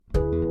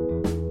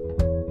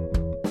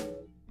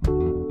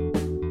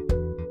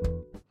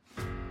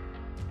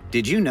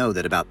Did you know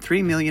that about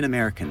 3 million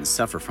Americans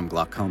suffer from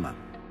glaucoma?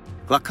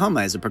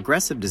 Glaucoma is a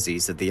progressive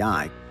disease of the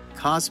eye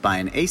caused by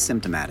an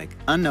asymptomatic,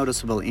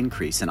 unnoticeable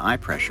increase in eye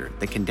pressure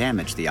that can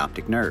damage the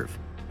optic nerve.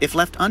 If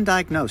left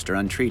undiagnosed or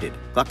untreated,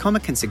 glaucoma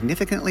can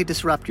significantly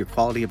disrupt your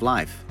quality of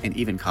life and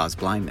even cause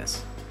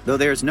blindness. Though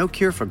there is no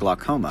cure for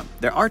glaucoma,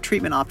 there are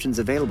treatment options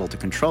available to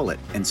control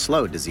it and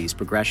slow disease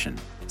progression.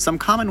 Some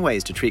common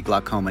ways to treat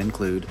glaucoma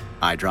include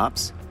eye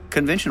drops,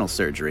 conventional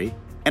surgery,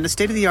 and a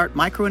state-of-the-art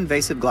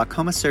microinvasive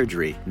glaucoma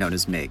surgery known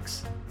as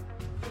MIGS.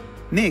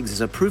 MIGS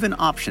is a proven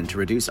option to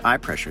reduce eye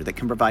pressure that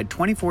can provide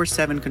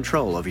 24/7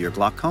 control over your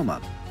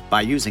glaucoma by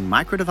using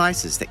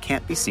microdevices that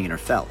can't be seen or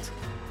felt.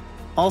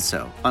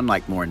 Also,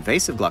 unlike more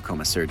invasive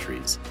glaucoma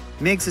surgeries,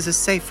 MIGS is a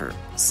safer,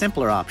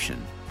 simpler option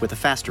with a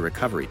faster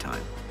recovery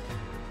time.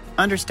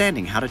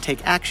 Understanding how to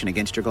take action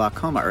against your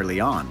glaucoma early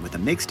on with a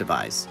MIGS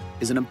device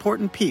is an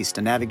important piece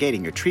to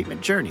navigating your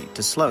treatment journey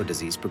to slow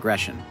disease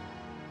progression.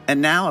 And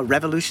now a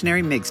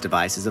revolutionary MIGS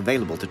device is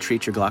available to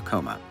treat your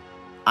glaucoma,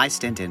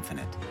 iStent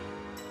Infinite.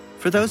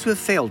 For those who have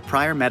failed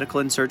prior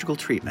medical and surgical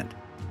treatment,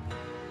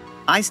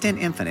 iStent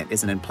Infinite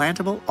is an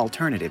implantable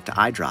alternative to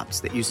eye drops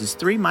that uses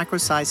 3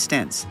 micro-sized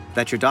stents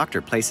that your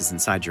doctor places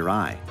inside your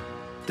eye,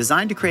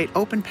 designed to create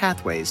open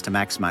pathways to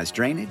maximize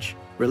drainage,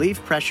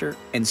 relieve pressure,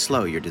 and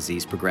slow your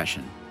disease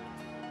progression.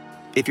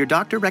 If your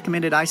doctor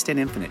recommended iStent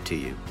Infinite to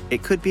you,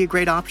 it could be a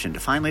great option to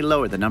finally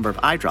lower the number of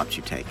eye drops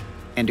you take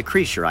and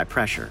decrease your eye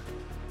pressure.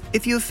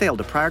 If you have failed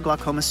a prior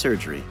glaucoma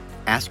surgery,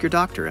 ask your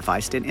doctor if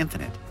iStent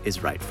Infinite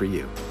is right for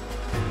you.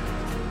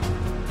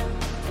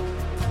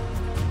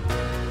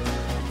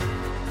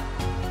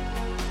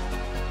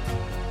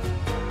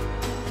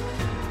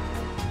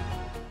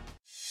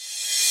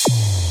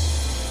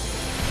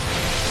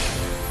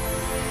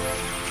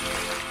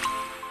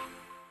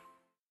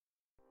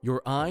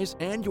 Your eyes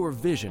and your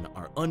vision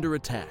are under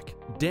attack.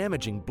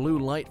 Damaging blue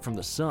light from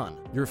the sun,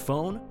 your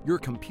phone, your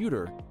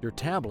computer, your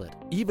tablet,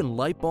 even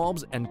light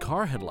bulbs and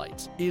car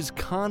headlights is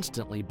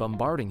constantly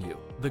bombarding you.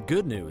 The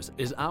good news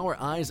is our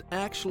eyes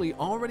actually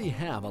already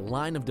have a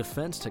line of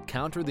defense to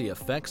counter the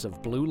effects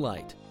of blue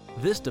light.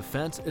 This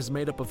defense is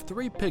made up of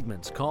 3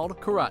 pigments called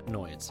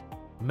carotenoids.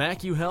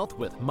 MacuHealth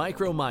with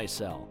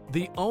Micromicelle,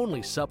 the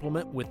only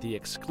supplement with the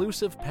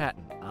exclusive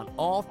patent on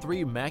all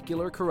 3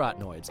 macular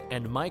carotenoids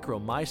and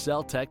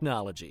Micromicelle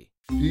technology.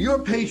 Do your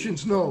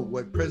patients know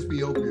what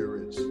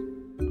presbyopia is?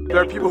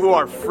 There are people who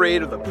are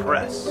afraid of the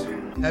press.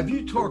 Have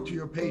you talked to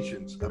your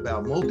patients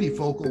about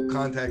multifocal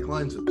contact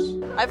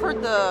lenses? I've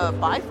heard the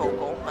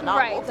bifocal, but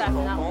not multifocal.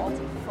 Exactly, not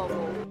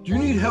multifocal. Do you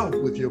need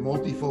help with your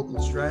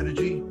multifocal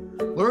strategy?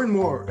 Learn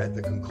more at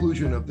the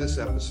conclusion of this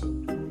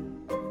episode.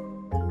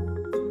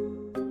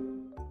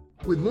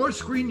 With more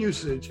screen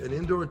usage and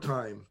indoor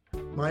time,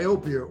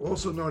 myopia,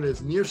 also known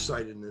as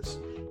nearsightedness,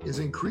 is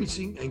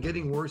increasing and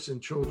getting worse in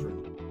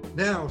children.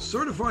 Now,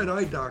 certified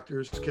eye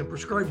doctors can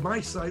prescribe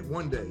MiSight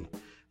One Day,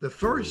 the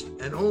first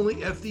and only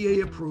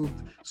FDA-approved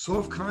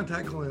soft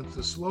contact lens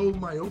to slow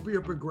myopia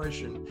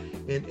progression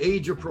in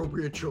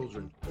age-appropriate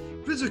children.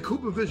 Visit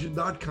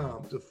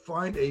CooperVision.com to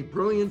find a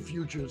Brilliant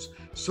Futures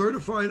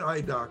certified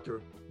eye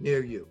doctor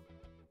near you.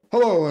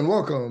 Hello and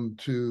welcome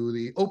to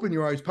the Open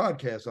Your Eyes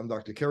podcast. I'm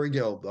Dr. Kerry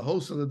Gelb, the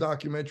host of the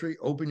documentary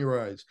Open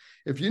Your Eyes.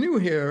 If you're new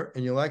here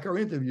and you like our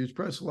interviews,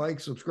 press like,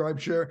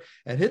 subscribe, share,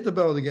 and hit the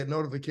bell to get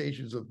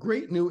notifications of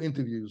great new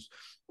interviews.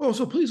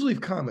 Also, please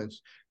leave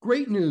comments.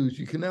 Great news,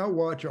 you can now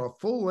watch our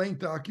full-length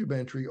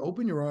documentary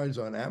Open Your Eyes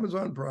on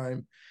Amazon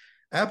Prime,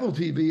 Apple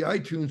TV,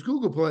 iTunes,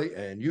 Google Play,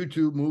 and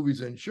YouTube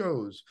Movies and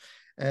Shows.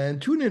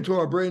 And tune into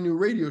our brand new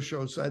radio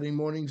show Saturday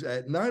mornings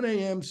at 9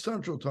 a.m.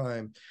 Central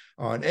Time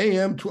on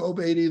AM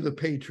 1280 The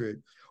Patriot.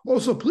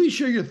 Also, please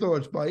share your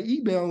thoughts by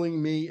emailing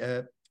me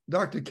at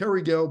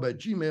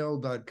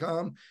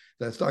drkerrygelb@gmail.com.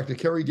 That's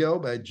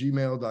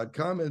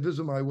drkerrygelb@gmail.com. And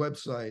visit my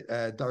website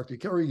at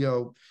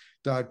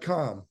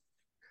drkerrygelb.com.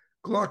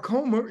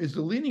 Glaucoma is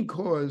the leading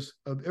cause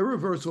of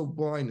irreversible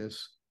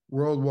blindness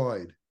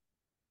worldwide.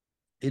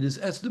 It is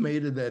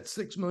estimated that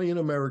 6 million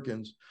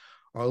Americans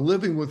are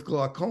living with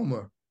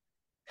glaucoma,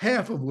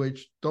 half of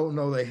which don't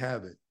know they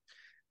have it.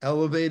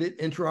 Elevated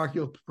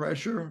intraocular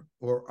pressure,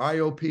 or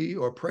IOP,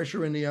 or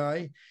pressure in the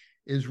eye,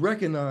 is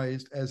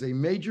recognized as a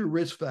major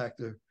risk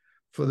factor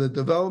for the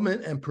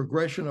development and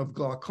progression of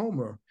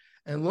glaucoma,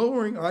 and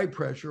lowering eye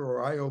pressure,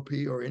 or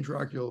IOP, or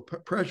intraocular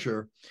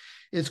pressure,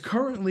 is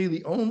currently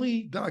the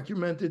only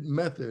documented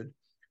method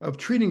of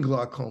treating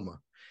glaucoma.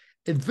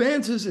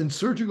 Advances in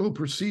surgical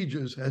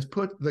procedures has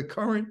put the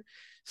current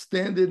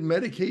standard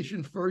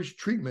medication-first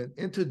treatment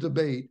into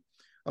debate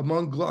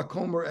among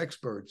glaucoma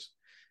experts.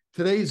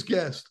 Today's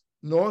guest,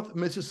 North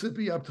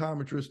Mississippi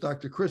optometrist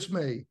Dr. Kris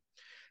May,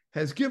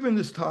 has given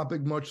this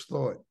topic much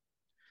thought.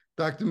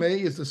 Dr. May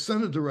is the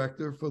center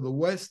director for the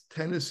West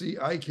Tennessee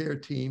Eye Care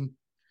Team,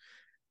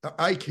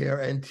 Eye Care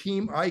and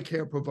Team Eye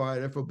Care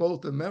provider for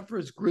both the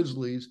Memphis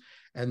Grizzlies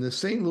and the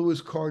St. Louis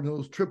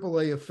Cardinals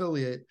AAA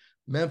affiliate,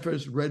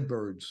 Memphis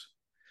Redbirds.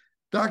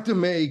 Dr.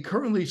 May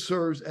currently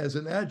serves as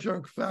an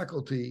adjunct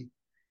faculty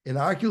in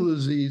ocular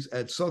disease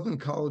at Southern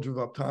College of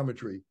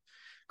Optometry.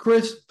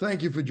 Kris,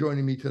 thank you for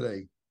joining me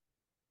today.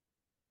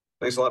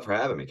 Thanks a lot for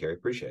having me, Kerry.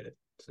 Appreciate it.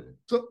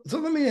 So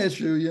let me ask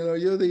you,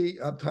 you're the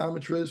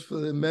optometrist for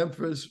the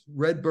Memphis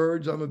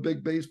Redbirds. I'm a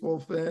big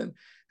baseball fan.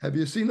 Have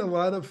you seen a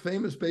lot of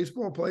famous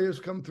baseball players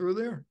come through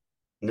there?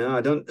 No,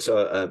 I don't.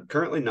 So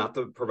currently not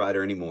the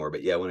provider anymore,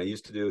 but yeah, when I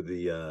used to do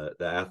the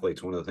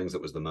athletes, one of the things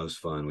that was the most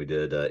fun, we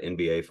did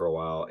NBA for a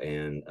while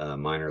and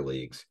minor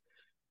leagues.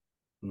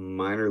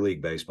 Minor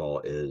league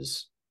baseball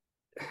is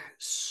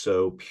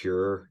so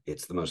pure.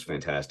 It's the most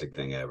fantastic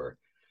thing ever.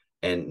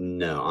 And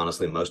no,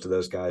 honestly, most of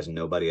those guys,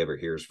 nobody ever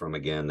hears from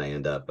again. They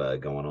end up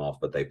going off,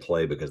 but they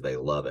play because they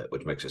love it,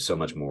 which makes it so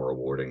much more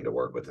rewarding to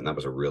work with. And that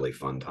was a really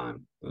fun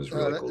time. It was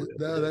really cool.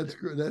 That's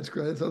great. That's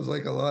great. That sounds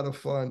like a lot of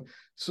fun.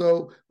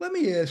 So let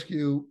me ask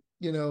you,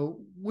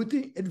 with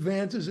the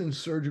advances in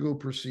surgical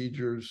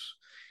procedures,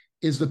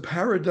 is the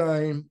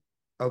paradigm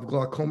of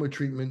glaucoma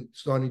treatment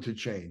starting to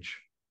change?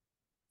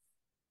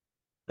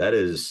 That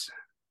is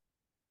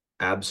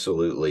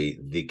absolutely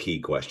the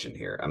key question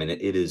here. I mean,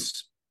 it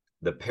is.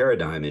 The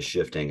paradigm is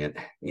shifting, and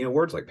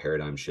words like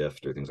paradigm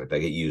shift or things like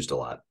that get used a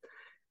lot.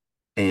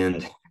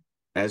 And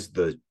as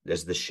the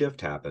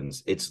shift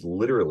happens, it's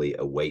literally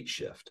a weight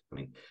shift. I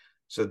mean,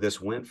 so this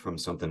went from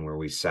something where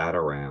we sat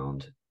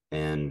around,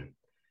 and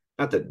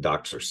not that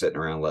docs are sitting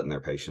around letting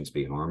their patients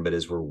be harmed, but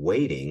as we're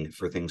waiting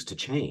for things to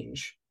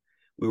change,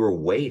 we were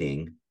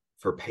waiting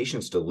for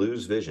patients to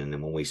lose vision.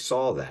 And when we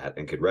saw that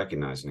and could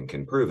recognize it and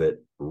can prove it,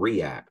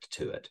 react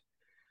to it.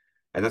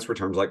 And that's where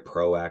terms like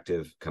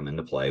proactive come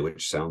into play,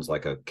 which sounds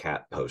like a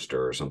cat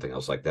poster or something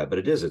else like that. But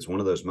it is. It's one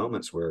of those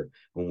moments where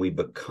when we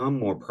become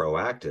more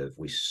proactive,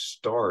 we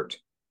start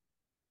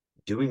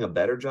doing a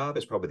better job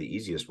is probably the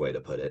easiest way to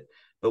put it.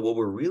 But what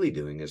we're really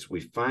doing is we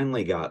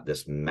finally got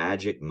this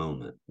magic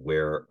moment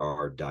where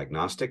our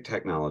diagnostic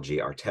technology,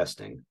 our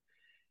testing,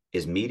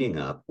 is meeting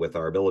up with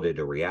our ability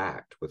to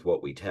react with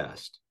what we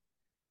test.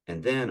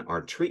 And then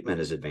our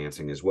treatment is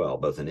advancing as well,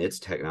 both in its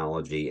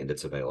technology and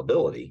its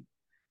availability,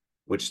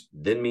 which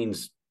then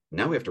means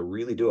now we have to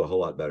really do a whole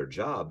lot better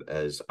job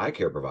as eye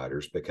care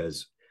providers,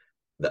 because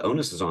the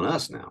onus is on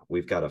us now.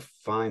 We've got to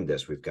find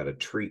this. We've got to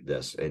treat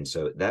this. And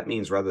so that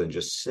means rather than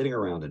just sitting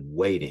around and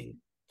waiting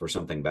for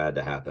something bad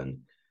to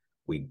happen,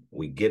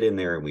 we get in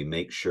there and we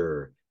make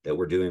sure that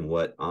we're doing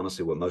what most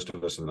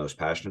of us are the most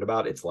passionate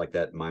about. It's like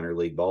that minor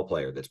league ball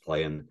player that's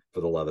playing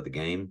for the love of the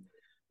game.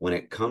 When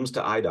it comes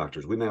to eye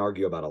doctors, we may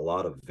argue about a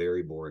lot of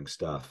very boring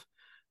stuff.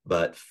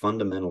 But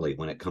fundamentally,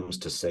 when it comes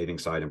to saving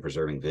sight and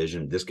preserving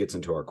vision, this gets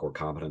into our core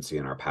competency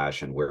and our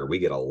passion, where we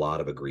get a lot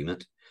of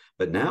agreement.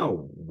 But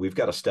now we've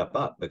got to step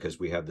up because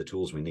we have the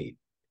tools we need.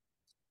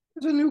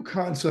 There's a new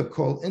concept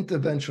called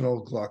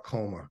interventional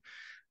glaucoma.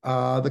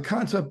 The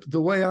concept, the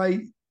way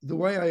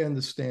I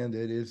understand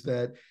it, is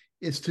that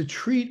it's to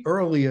treat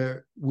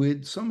earlier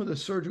with some of the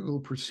surgical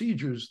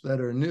procedures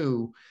that are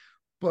new,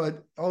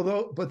 but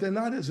they're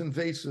not as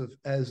invasive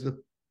as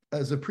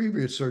the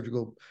previous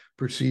surgical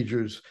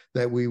procedures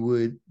that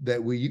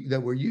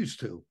we're used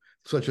to,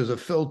 such as a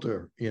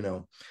filter,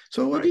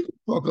 So if you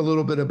can talk a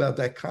little bit about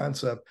that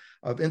concept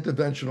of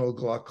interventional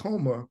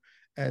glaucoma,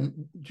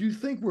 and do you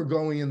think we're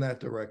going in that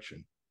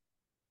direction?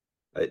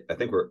 I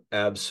think we're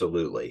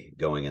absolutely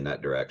going in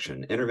that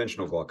direction.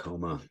 Interventional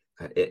glaucoma,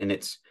 and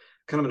it's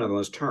kind of another of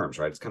those terms,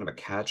 right? It's kind of a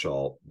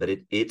catch-all, but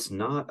it's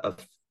not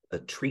a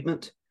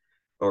treatment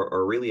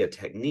or really a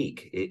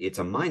technique. It's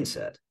a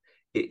mindset.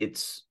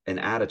 It's an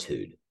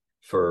attitude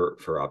for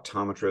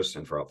optometrists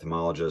and for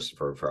ophthalmologists,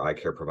 for eye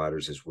care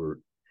providers, is we're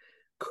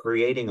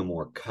creating a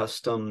more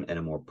custom and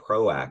a more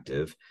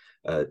proactive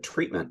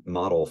treatment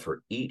model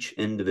for each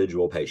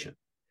individual patient.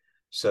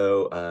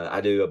 So I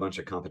do a bunch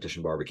of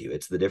competition barbecue.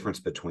 It's the difference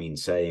between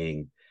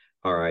saying,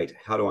 all right,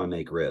 how do I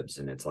make ribs?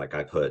 And it's like,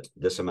 I put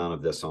this amount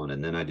of this on,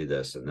 and then I do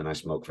this, and then I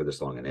smoke for this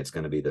long, and it's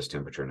going to be this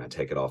temperature, and I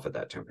take it off at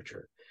that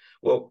temperature.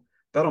 Well,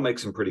 that'll make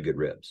some pretty good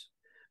ribs.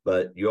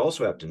 But you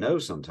also have to know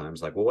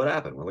sometimes, like, well, what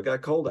happened? Well, it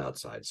got cold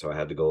outside, so I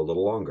had to go a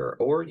little longer.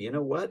 Or, you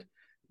know what?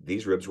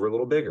 These ribs were a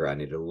little bigger. I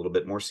needed a little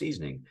bit more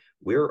seasoning.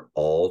 We're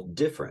all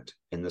different.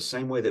 In the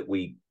same way that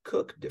we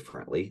cook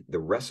differently, the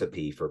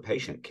recipe for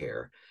patient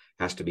care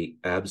has to be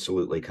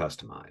absolutely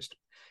customized.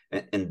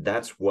 And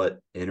that's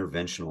what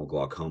interventional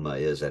glaucoma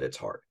is at its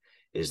heart,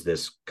 is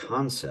this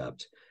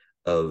concept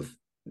of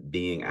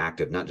being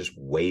active, not just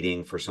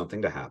waiting for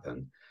something to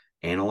happen,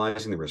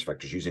 analyzing the risk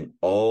factors, using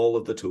all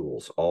of the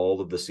tools,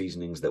 all of the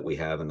seasonings that we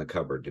have in the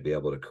cupboard to be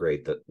able to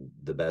create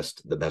the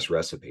best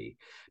recipe.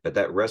 But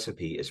that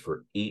recipe is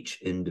for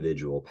each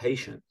individual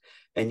patient.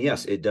 And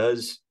yes, it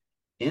does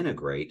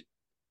integrate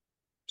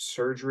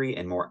surgery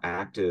and more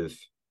active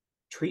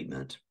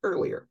treatment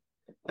earlier.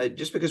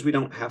 Just because we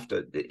don't have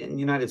to, in the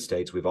United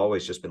States, we've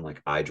always just been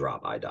like eye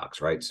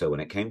docs, right? So when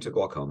it came to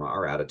glaucoma,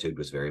 our attitude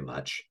was very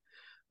much,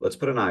 let's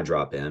put an eye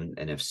drop in,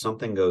 and if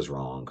something goes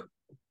wrong,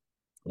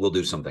 we'll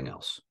do something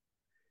else.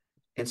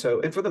 And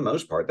for the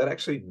most part, that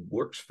actually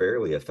works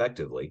fairly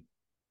effectively.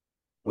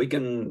 We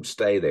can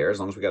stay there as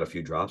long as we got a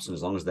few drops, and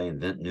as long as they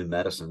invent new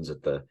medicines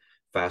at the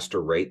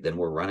faster rate than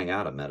we're running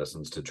out of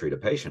medicines to treat a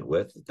patient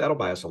with, that'll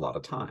buy us a lot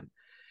of time.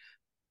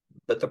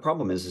 But the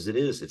problem is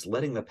it's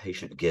letting the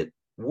patient get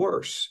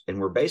worse. And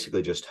we're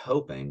basically just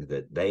hoping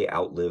that they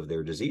outlive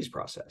their disease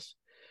process.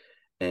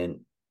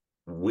 And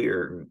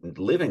we're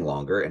living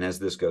longer. And as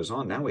this goes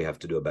on, now we have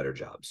to do a better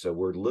job. So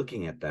we're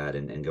looking at that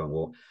and going,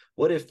 well,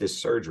 what if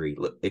this surgery,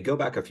 go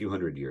back a few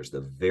hundred years, the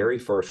very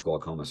first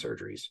glaucoma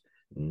surgeries,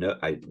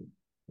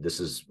 this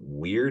is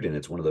weird, and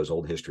it's one of those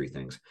old history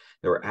things.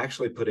 They were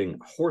actually putting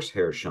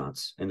horsehair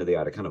shunts into the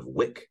eye to kind of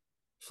wick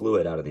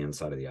fluid out of the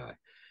inside of the eye.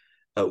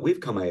 We've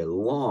come a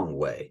long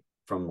way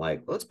from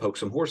let's poke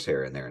some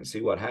horsehair in there and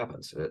see what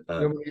happens.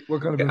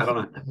 What kind of I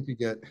don't know. You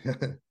get?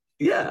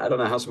 Yeah, I don't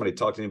know how somebody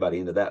talked anybody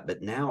into that,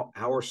 but now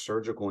our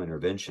surgical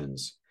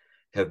interventions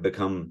have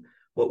become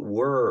what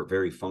were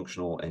very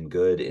functional and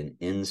good in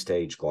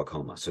end-stage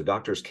glaucoma. So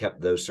doctors kept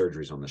those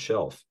surgeries on the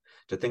shelf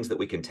to things that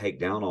we can take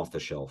down off the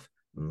shelf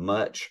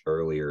much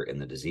earlier in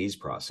the disease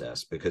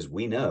process, because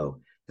we know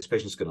this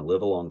patient's going to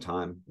live a long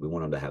time. We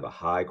want them to have a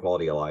high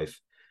quality of life,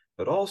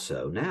 but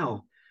also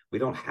now we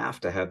don't have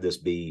to have this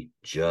be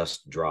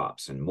just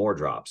drops and more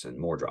drops and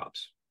more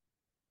drops.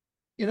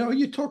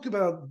 You talked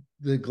about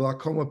the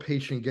glaucoma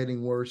patient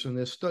getting worse, and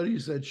there's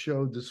studies that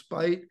show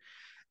despite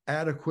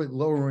adequate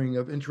lowering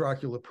of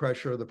intraocular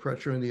pressure, the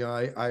pressure in the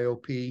eye,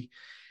 IOP,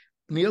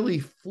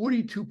 nearly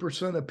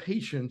 42% of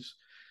patients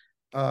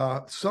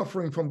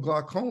suffering from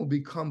glaucoma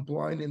become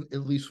blind in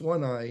at least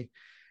one eye,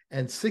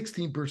 and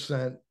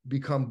 16%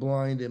 become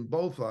blind in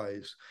both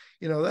eyes.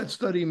 That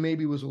study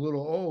maybe was a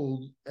little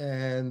old,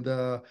 and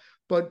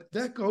but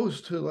that goes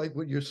to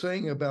what you're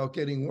saying about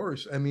getting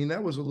worse. I mean,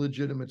 that was a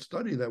legitimate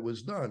study that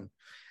was done,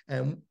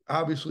 and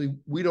obviously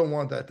we don't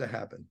want that to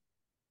happen.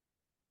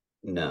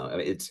 No, I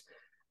mean,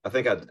 I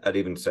think I'd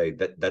even say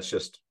that that's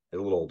just a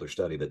little older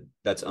study, but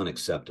that's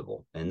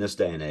unacceptable. In this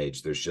day and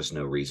age, there's just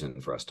no reason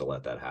for us to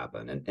let that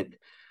happen. And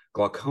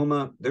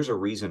glaucoma, there's a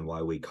reason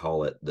why we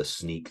call it the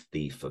sneak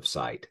thief of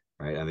sight,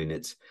 right? I mean,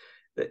 it's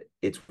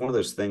one of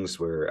those things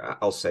where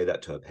I'll say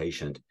that to a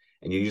patient,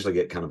 and you usually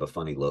get kind of a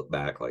funny look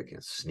back, like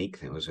a sneak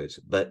thing.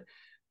 But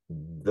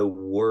the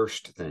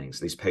worst things,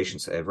 these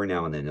patients, every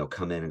now and then they'll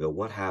come in and go,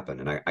 what happened?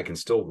 And I can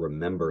still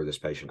remember this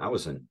patient. I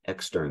was an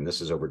extern.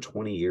 This is over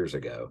 20 years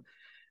ago.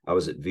 I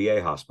was at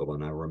VA hospital,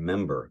 and I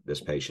remember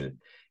this patient.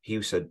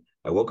 He said,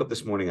 I woke up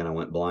this morning and I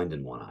went blind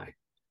in one eye,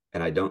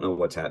 and I don't know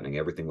what's happening.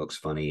 Everything looks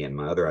funny, and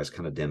my other eye's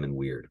kind of dim and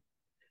weird.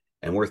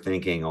 And we're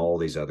thinking all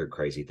these other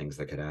crazy things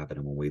that could happen.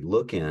 And when we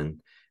look in,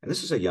 and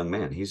this is a young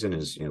man, he's in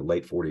his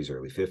late 40s,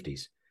 early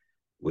 50s.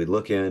 We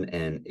look in,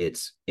 and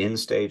it's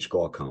end-stage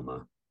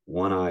glaucoma.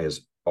 One eye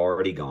is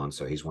already gone,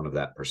 so he's one of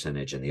that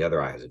percentage, and the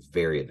other eye has a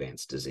very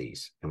advanced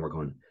disease. And we're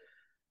going,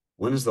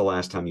 when is the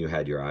last time you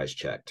had your eyes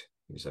checked?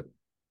 He said,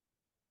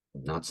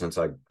 not since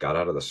I got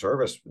out of the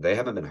service. They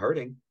haven't been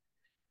hurting.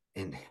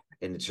 And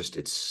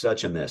it's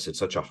such a miss. It's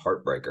such a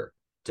heartbreaker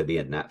to be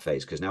in that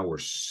phase, because now we're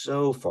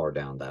so far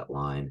down that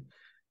line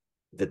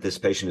that this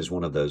patient is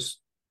one of those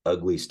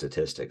ugly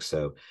statistics.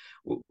 So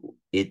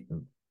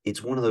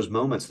it's one of those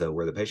moments, though,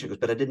 where the patient goes,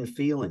 but I didn't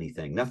feel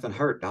anything. Nothing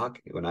hurt, doc.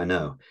 When I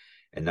know.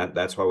 And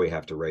that's why we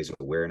have to raise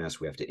awareness.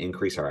 We have to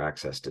increase our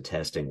access to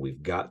testing.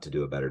 We've got to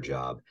do a better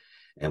job.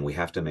 And we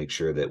have to make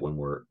sure that when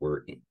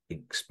we're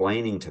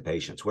explaining to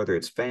patients, whether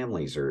it's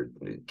families or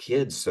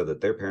kids so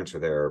that their parents are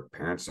there, or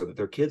parents so that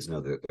their kids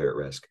know that they're at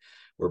risk,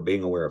 we're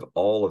being aware of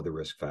all of the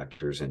risk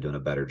factors and doing a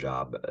better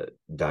job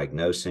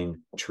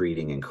diagnosing,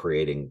 treating, and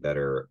creating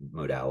better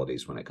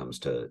modalities when it comes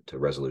to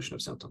resolution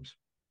of symptoms.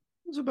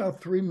 There's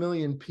about 3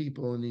 million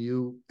people in the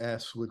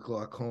U.S. with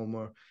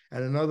glaucoma,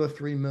 and another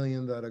 3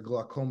 million that are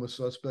glaucoma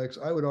suspects.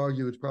 I would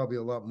argue it's probably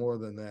a lot more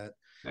than that.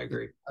 I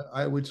agree.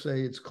 I would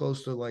say it's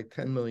close to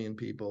 10 million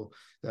people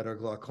that are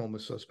glaucoma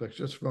suspects,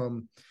 just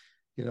from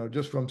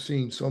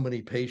seeing so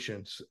many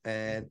patients.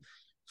 And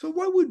so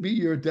what would be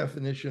your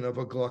definition of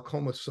a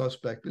glaucoma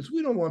suspect? Because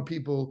we don't want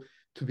people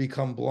to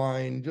become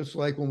blind, just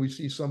like when we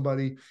see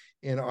somebody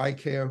in eye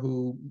care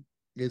who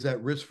is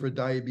at risk for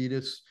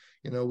diabetes.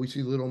 We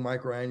see little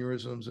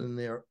microaneurysms in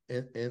there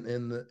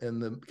in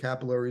the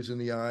capillaries in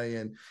the eye,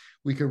 and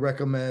we could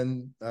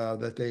recommend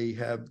that they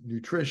have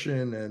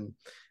nutrition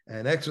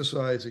and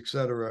exercise,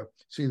 etc.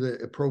 See the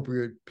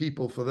appropriate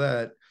people for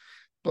that.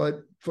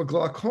 But for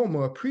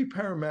glaucoma,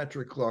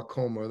 pre-parametric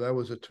glaucoma, that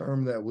was a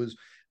term that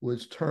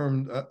was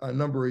termed a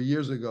number of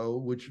years ago,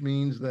 which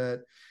means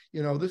that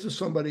this is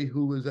somebody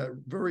who is at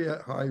very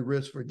high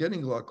risk for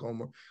getting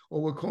glaucoma,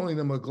 or we're calling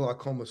them a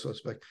glaucoma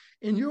suspect.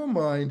 In your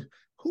mind,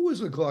 who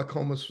is a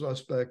glaucoma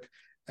suspect,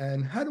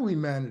 and how do we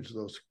manage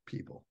those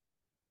people?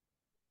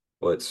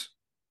 Well,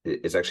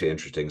 it's actually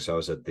interesting. So I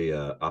was at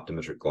the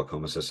Optometric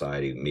Glaucoma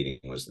Society meeting,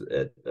 was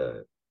at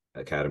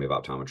Academy of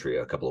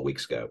Optometry a couple of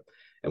weeks ago,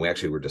 and we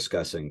actually were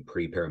discussing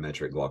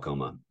pre-parametric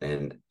glaucoma.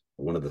 And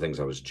one of the things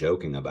I was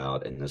joking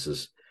about, and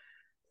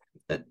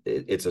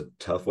it's a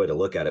tough way to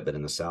look at it, but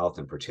in the South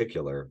in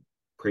particular,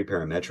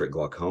 pre-parametric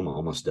glaucoma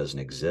almost doesn't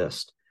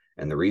exist.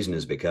 And the reason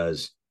is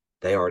because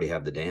they already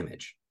have the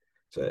damage.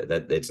 So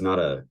that it's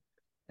not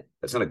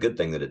It's not a good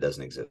thing that it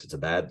doesn't exist. It's a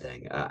bad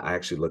thing. I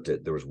actually looked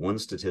at, there was one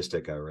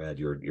statistic I read,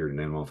 you're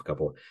naming off a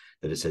couple,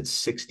 that it said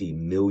 60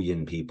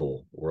 million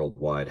people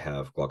worldwide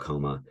have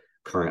glaucoma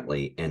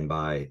currently. And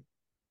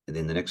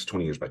in the next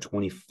 20 years, by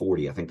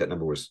 2040, I think that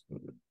number was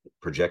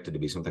projected to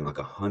be something like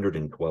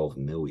 112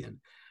 million.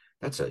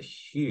 That's a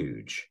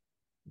huge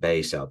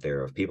base out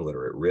there of people that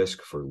are at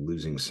risk for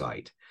losing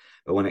sight.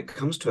 But when it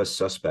comes to a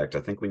suspect,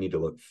 I think we need to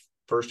look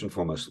first and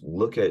foremost,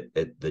 look at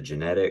the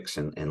genetics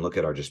and look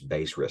at our just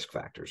base risk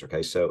factors.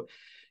 Okay. So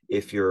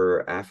if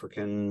you're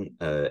African,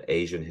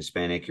 Asian,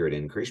 Hispanic, you're at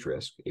increased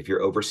risk. If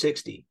you're over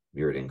 60,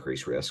 you're at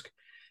increased risk.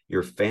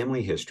 Your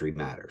family history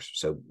matters.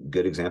 So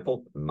good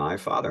example, my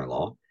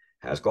father-in-law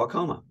has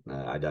glaucoma.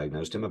 I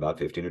diagnosed him about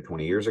 15 or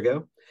 20 years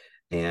ago,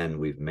 and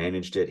we've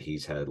managed it.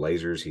 He's had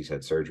lasers, he's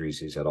had surgeries,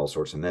 he's had all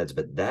sorts of meds,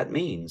 but that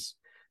means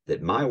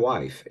that my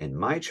wife and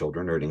my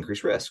children are at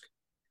increased risk.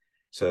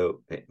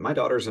 So my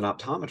daughter's an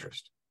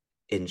optometrist,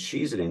 and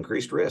she's at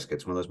increased risk.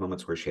 It's one of those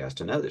moments where she has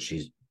to know that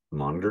she's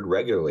monitored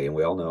regularly. And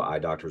we all know eye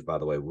doctors, by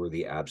the way, we're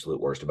the absolute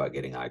worst about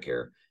getting eye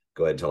care.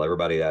 Go ahead and tell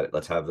everybody that.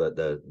 Let's have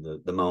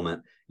the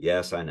moment.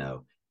 Yes, I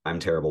know. I'm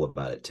terrible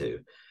about it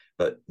too.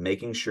 But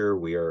making sure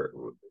we are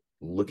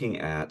looking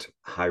at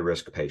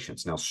high-risk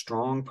patients. Now,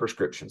 strong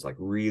prescriptions, like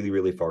really,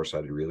 really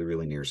far-sighted, really,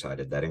 really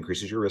nearsighted, that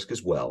increases your risk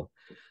as well.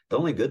 The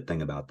only good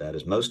thing about that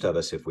is most of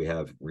us, if we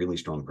have really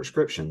strong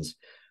prescriptions,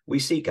 we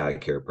seek eye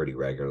care pretty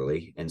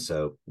regularly. And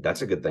so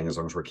that's a good thing as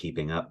long as we're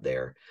keeping up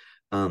there.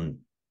 And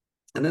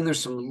then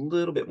there's some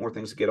little bit more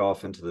things to get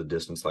off into the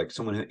distance, like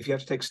if you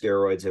have to take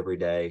steroids every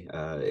day,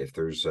 if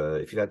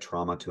you've had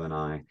trauma to an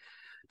eye,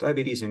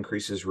 diabetes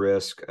increases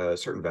risk,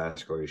 certain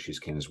vascular issues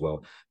can as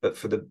well. But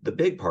for the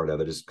big part of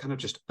it is kind of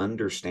just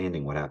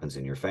understanding what happens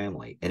in your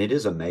family. And it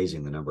is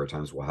amazing the number of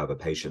times we'll have a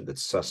patient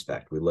that's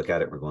suspect. We look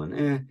at it and we're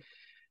going,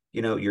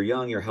 you're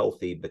young, you're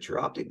healthy, but your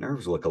optic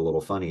nerves look a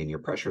little funny and your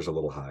pressure's a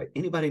little high.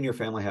 Anybody in your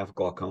family have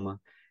glaucoma?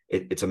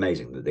 It's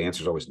amazing. The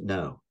answer is always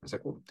no. I was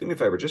like, well, do me a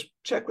favor, just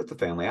check with the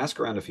family, ask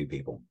around a few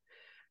people,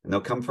 and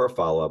they'll come for a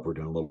follow-up. We're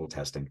doing a little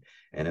testing.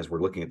 And as we're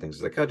looking at things,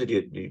 it's like, oh, did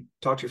you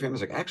talk to your family?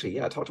 It's like, actually,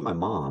 yeah, I talked to my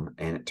mom.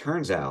 And it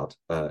turns out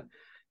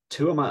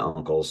two of my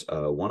uncles,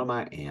 one of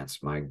my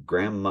aunts, my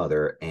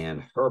grandmother,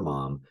 and her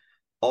mom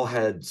all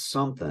had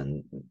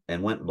something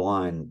and went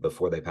blind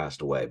before they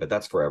passed away. But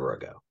that's forever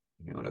ago.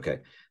 Okay,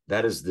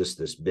 that is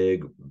this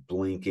big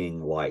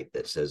blinking light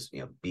that says,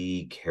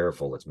 be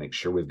careful. Let's make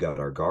sure we've got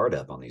our guard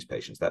up on these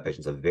patients. That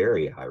patient's a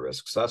very high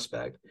risk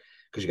suspect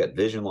because you got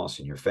vision loss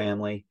in your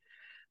family.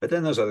 But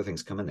then those other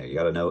things come in there. You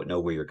got to know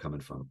where you're coming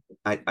from.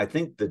 I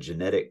think the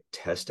genetic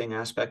testing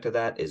aspect of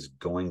that is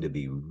going to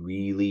be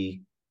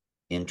really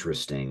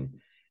interesting,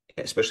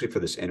 especially for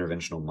this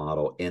interventional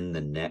model in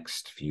the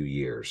next few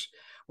years.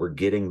 We're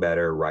getting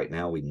better right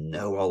now. We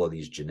know all of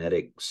these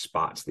genetic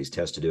spots, these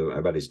tests to do.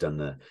 Everybody's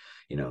done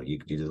you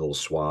do the little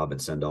swab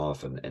and send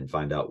off and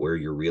find out where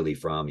you're really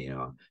from.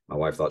 My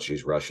wife thought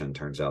she's Russian,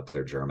 turns out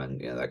they're German,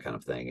 that kind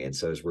of thing. And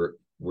so as we're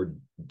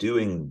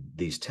doing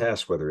these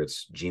tests, whether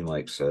it's gene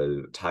like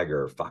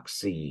Tiger,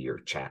 Foxy, or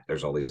Chat,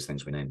 there's all these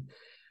things we name.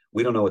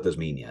 We don't know what those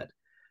mean yet.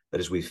 But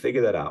as we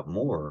figure that out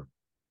more,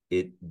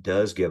 it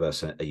does give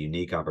us a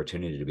unique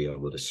opportunity to be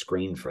able to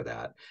screen for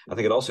that. I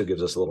think it also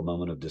gives us a little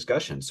moment of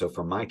discussion. So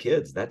for my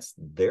kids, that's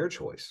their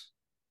choice,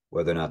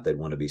 whether or not they'd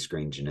want to be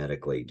screened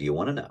genetically. Do you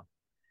want to know?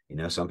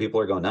 Some people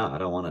are going, no, I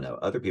don't want to know.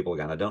 Other people are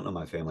going, I don't know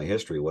my family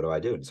history. What do I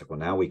do? And it's like, well,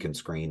 now we can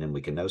screen and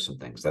we can know some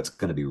things. That's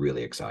going to be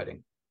really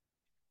exciting.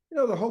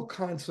 The whole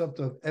concept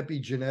of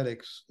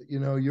epigenetics,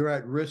 you're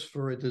at risk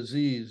for a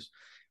disease,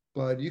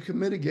 but you can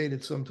mitigate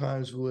it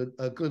sometimes with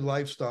a good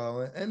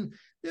lifestyle. And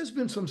there's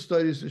been some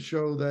studies that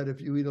show that if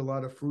you eat a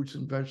lot of fruits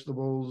and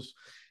vegetables,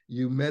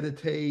 you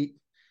meditate,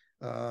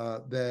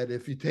 that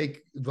if you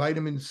take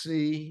vitamin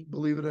C,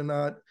 believe it or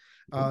not,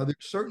 there's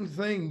certain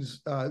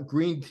things,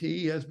 green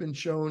tea has been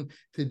shown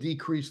to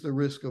decrease the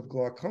risk of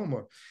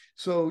glaucoma.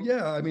 So,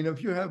 yeah,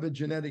 if you have a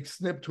genetic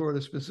SNP toward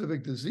a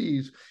specific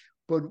disease,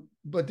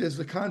 but there's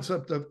the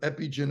concept of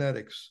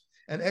epigenetics.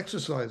 And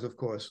exercise, of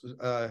course,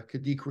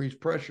 could decrease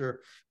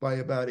pressure by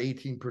about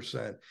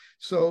 18%.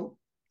 So,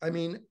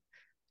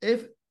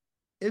 if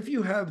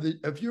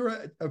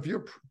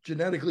you're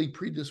genetically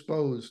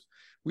predisposed,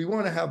 we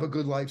want to have a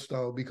good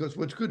lifestyle because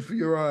what's good for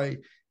your eye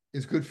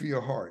is good for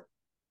your heart.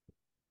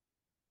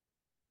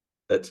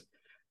 That's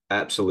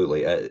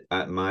absolutely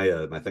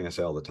my thing I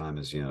say all the time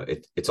is,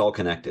 it's all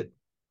connected.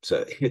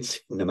 So it's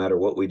no matter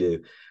what we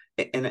do.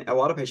 And a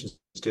lot of patients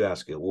do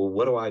ask, well,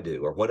 what do I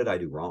do? Or what did I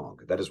do wrong?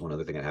 That is one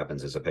other thing that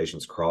happens is a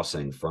patient's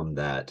crossing from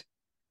that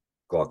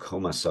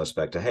glaucoma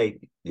suspect to, hey,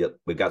 yep,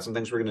 we've got some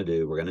things we're going to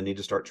do. We're going to need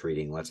to start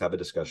treating. Let's have a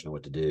discussion on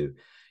what to do.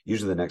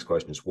 Usually the next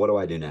question is, what do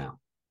I do now?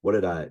 What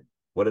did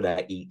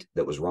I eat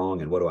that was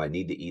wrong? And what do I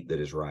need to eat that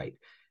is right?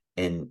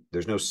 And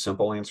there's no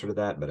simple answer to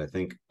that. But I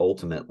think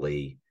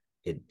ultimately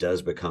it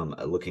does become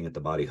looking at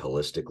the body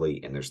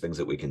holistically, and there's things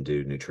that we can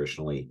do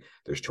nutritionally.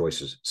 There's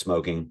choices.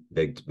 Smoking,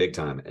 big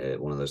time.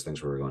 One of those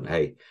things where we're going,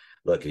 hey,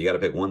 look, you got to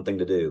pick one thing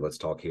to do. Let's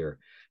talk here.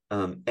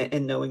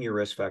 And knowing your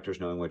risk factors,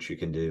 knowing what you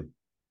can do.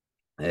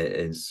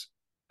 is,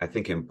 I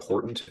think,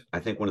 important. I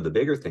think one of the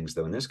bigger things,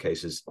 though, in this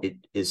case is it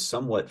is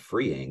somewhat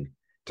freeing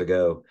to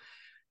go,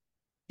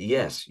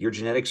 yes, your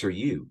genetics are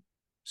you,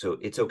 so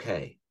it's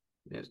okay.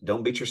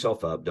 Don't beat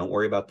yourself up. Don't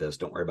worry about this.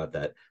 Don't worry about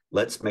that.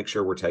 Let's make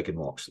sure we're taking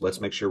walks. Let's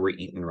make sure we're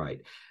eating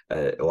right.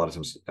 A lot of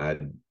times I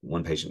had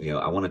one patient,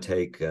 I want to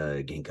take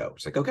ginkgo.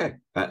 It's like, okay,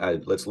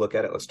 let's look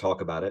at it. Let's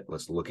talk about it.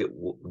 Let's look at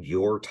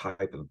your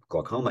type of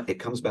glaucoma. It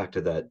comes back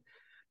to that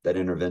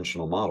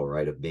interventional model,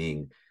 right, of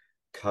being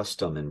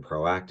custom and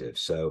proactive.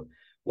 So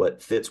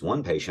what fits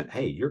one patient,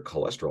 hey, your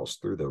cholesterol's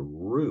through the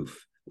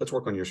roof. Let's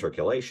work on your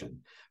circulation.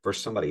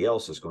 Versus somebody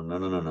else is going, no.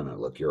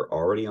 Look, you're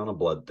already on a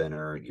blood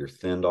thinner. You're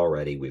thinned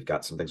already. We've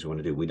got some things we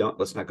want to do.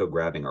 Let's not go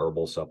grabbing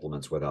herbal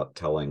supplements without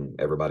telling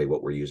everybody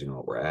what we're using and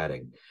what we're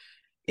adding.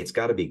 It's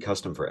got to be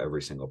custom for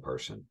every single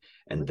person.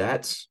 And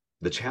that's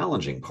the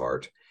challenging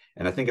part.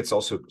 And I think it's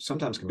also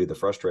sometimes can be the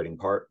frustrating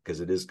part, because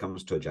it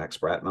comes to a Jack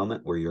Sprat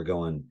moment where you're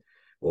going,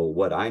 well,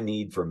 what I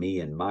need for me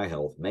and my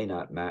health may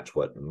not match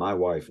what my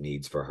wife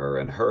needs for her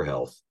and her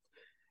health.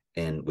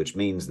 And which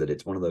means that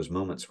it's one of those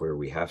moments where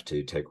we have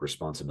to take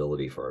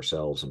responsibility for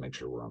ourselves and make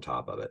sure we're on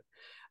top of it.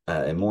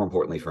 And more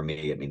importantly for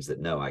me, it means that,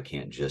 no, I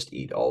can't just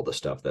eat all the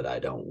stuff that I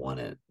don't want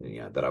to,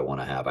 that I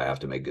want to have. I have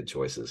to make good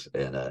choices.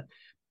 And,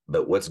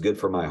 but what's good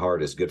for my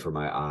heart is good for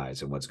my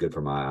eyes. And what's good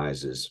for my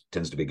eyes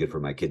tends to be good for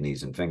my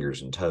kidneys and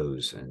fingers and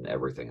toes and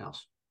everything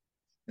else.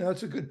 Yeah,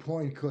 that's a good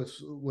point,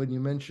 because when you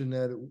mention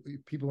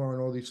that people are on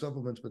all these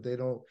supplements, but they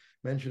don't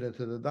mention it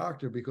to the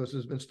doctor, because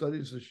there's been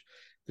studies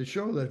to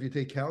show that if you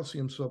take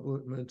calcium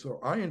supplements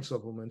or iron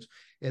supplements,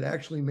 it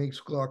actually makes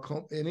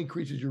glaucoma, it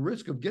increases your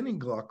risk of getting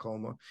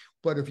glaucoma.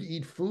 But if you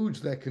eat foods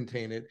that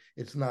contain it,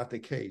 it's not the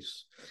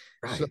case.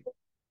 Right.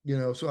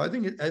 So, so I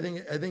think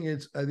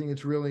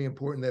it's really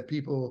important that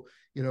people,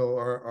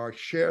 are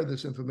share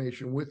this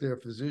information with their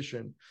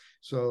physician,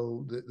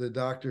 so the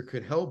doctor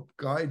could help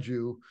guide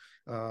you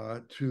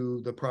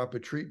to the proper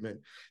treatment.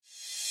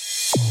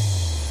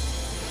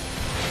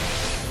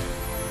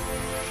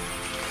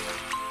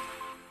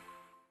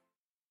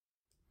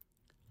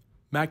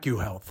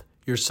 MacuHealth,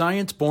 your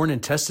science-born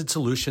and tested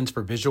solutions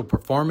for visual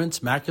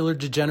performance, macular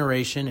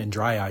degeneration, and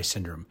dry eye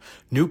syndrome.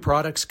 New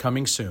products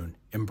coming soon.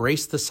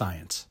 Embrace the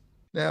science.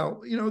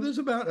 Now, there's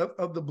about,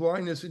 of the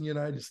blindness in the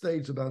United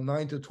States, about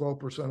 9 to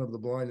 12% of the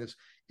blindness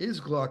is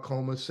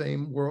glaucoma,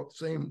 same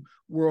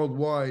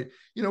worldwide.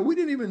 We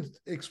didn't even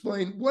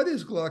explain what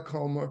is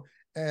glaucoma,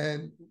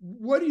 and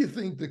what do you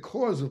think the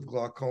cause of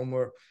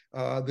glaucoma,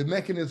 the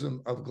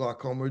mechanism of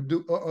glaucoma,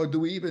 or do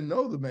we even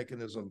know the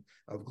mechanism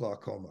of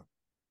glaucoma?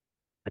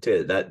 I tell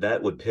you,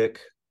 that would pick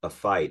a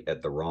fight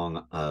at the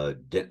wrong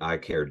eye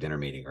care dinner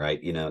meeting, right?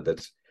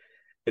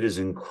 It is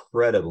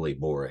incredibly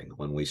boring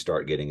when we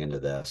start getting into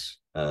this,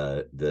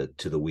 to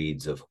the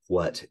weeds of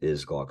what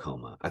is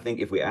glaucoma. I think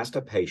if we asked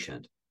a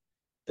patient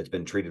that's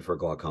been treated for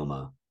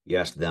glaucoma, you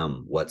ask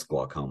them what's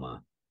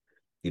glaucoma,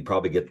 you'd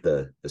probably get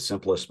the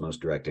simplest,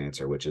 most direct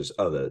answer, which is,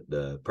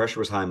 the pressure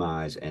was high in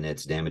my eyes and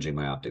it's damaging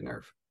my optic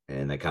nerve.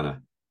 And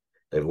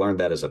they've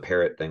learned that as a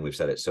parrot thing. We've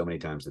said it so many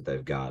times that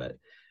they've got it.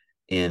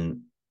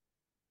 And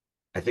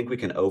I think we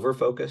can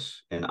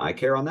overfocus in eye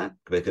care on that,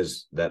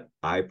 because that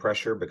eye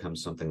pressure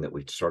becomes something that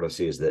we sort of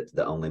see as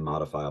the only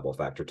modifiable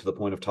factor, to the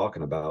point of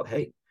talking about,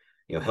 hey,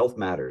 health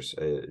matters,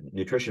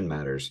 nutrition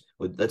matters.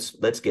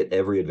 Let's get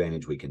every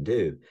advantage we can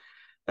do.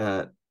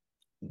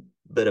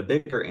 But a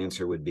bigger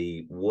answer would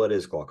be, what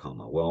is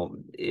glaucoma? Well,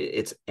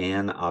 it's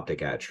an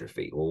optic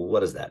atrophy. Well, what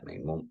does that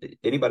mean? Well,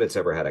 anybody that's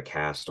ever had a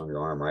cast on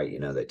your arm, right?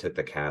 They took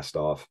the cast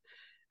off,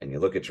 and you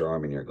look at your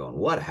arm and you're going,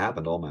 what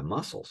happened to all my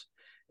muscles?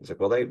 It's like,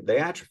 well, they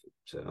atrophy.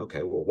 So,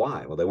 okay, well,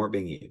 why? Well, they weren't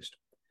being used.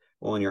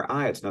 Well, in your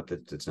eye, it's not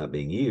that it's not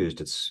being used.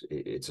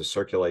 It's a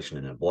circulation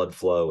and a blood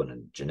flow and a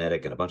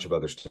genetic and a bunch of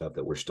other stuff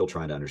that we're still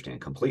trying to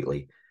understand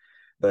completely.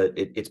 But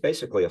it's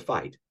basically a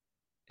fight.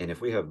 And if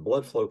we have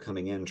blood flow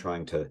coming in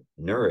trying to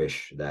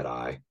nourish that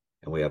eye,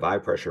 and we have eye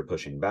pressure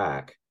pushing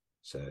back,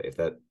 so if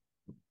that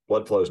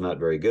blood flow is not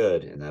very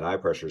good and that eye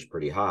pressure is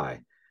pretty high,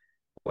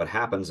 what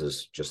happens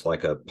is, just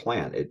like a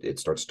plant, it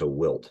starts to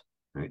wilt.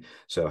 Right.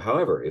 So,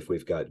 however, if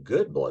we've got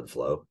good blood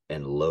flow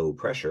and low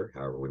pressure,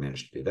 however we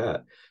manage to do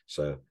that,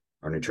 so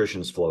our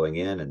nutrition's flowing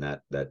in, and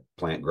that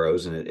plant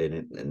grows,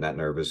 and that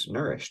nerve is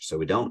nourished, so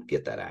we don't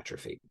get that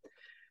atrophy.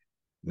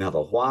 Now,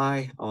 the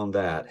why on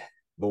that,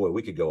 boy,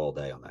 we could go all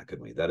day on that,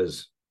 couldn't we? That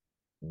is,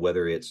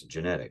 whether it's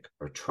genetic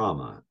or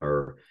trauma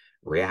or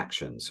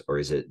reactions, or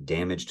is it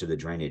damage to the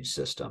drainage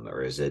system,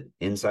 or is it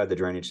inside the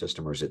drainage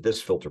system, or is it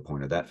this filter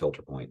point or that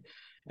filter point?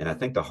 And I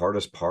think the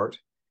hardest part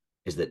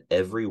is that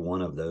every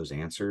one of those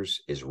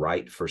answers is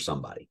right for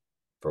somebody.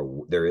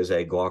 There is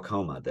a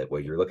glaucoma that,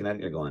 where you're looking at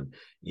it, you're going,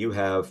 you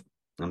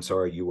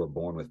were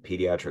born with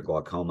pediatric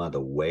glaucoma.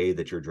 The way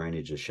that your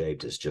drainage is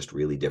shaped is just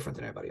really different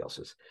than everybody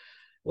else's.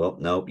 Well,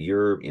 no,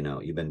 you've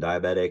been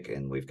diabetic,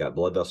 and we've got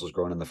blood vessels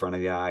growing in the front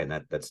of the eye,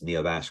 and that's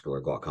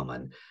neovascular glaucoma.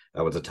 And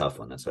that was a tough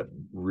one. That's a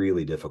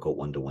really difficult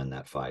one to win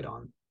that fight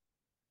on.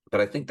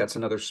 But I think that's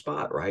another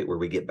spot, right, where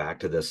we get back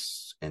to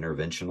this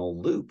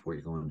interventional loop where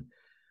you're going,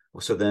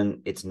 So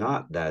then it's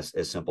not that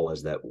as simple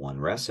as that one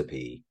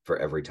recipe for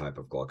every type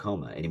of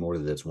glaucoma anymore,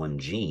 that it's one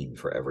gene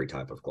for every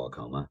type of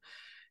glaucoma.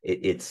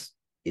 It's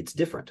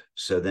different.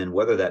 So then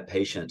whether that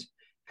patient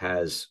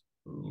has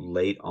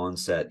late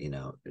onset,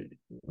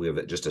 we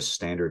have just a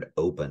standard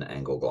open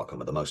angle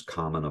glaucoma, the most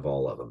common of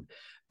all of them,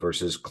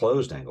 versus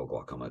closed angle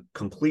glaucoma,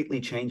 completely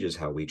changes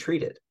how we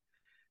treat it.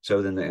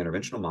 So then the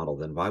interventional model,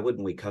 then why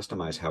wouldn't we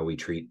customize how we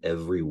treat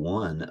every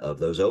one of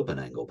those open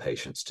angle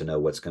patients to know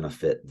what's going to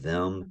fit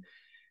them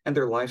and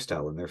their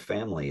lifestyle and their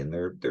family and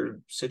their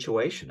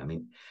situation? I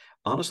mean,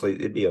 honestly,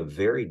 it'd be a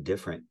very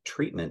different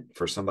treatment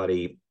for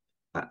somebody.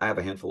 I have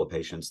a handful of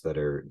patients that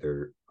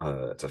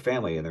it's a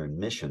family and they're in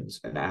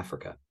missions in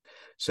Africa.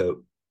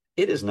 So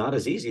it is not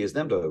as easy as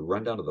them to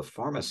run down to the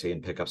pharmacy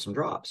and pick up some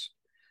drops.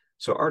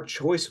 So our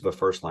choice of a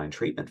first-line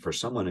treatment for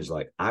someone who's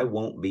like, I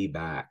won't be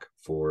back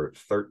for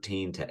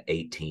 13 to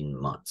 18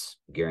 months,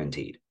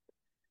 guaranteed,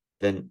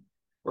 then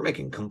we're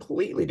making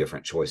completely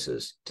different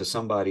choices to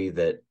somebody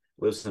that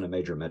lives in a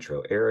major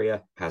metro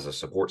area, has a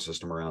support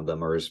system around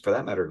them, or is, for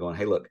that matter, going,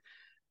 hey, look,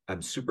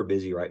 I'm super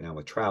busy right now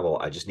with travel.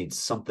 I just need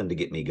something to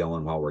get me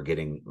going while we're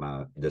getting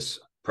this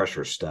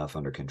pressure stuff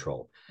under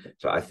control.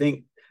 So I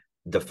think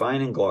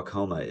defining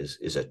glaucoma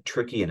is a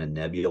tricky and a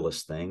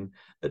nebulous thing,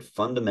 but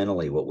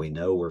fundamentally what we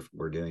know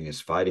we're doing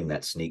is fighting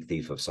that sneak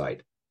thief of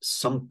sight.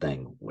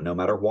 Something, no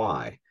matter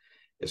why,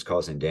 is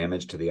causing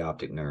damage to the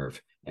optic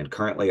nerve. And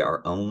currently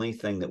our only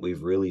thing that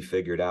we've really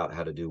figured out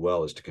how to do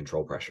well is to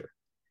control pressure.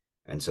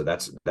 And so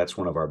that's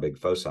one of our big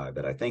foci.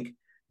 But I think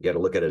you got to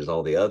look at it as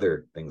all the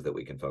other things that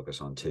we can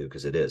focus on too,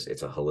 because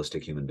it's a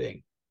holistic human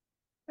being.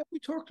 We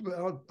talked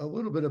about a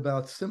little bit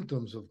about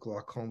symptoms of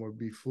glaucoma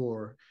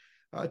before.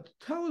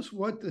 Tell us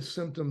what the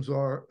symptoms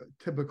are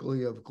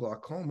typically of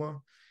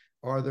glaucoma.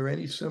 Are there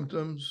any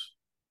symptoms?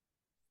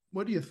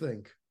 What do you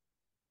think?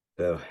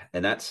 So,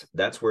 and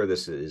that's where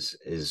this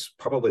is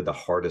probably the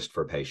hardest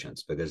for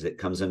patients, because it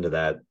comes into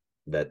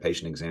that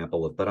patient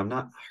example of, but I'm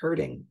not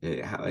hurting.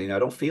 I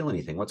don't feel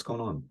anything. What's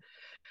going on?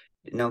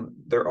 Now,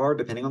 there are,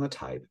 depending on the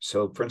type.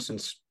 So, for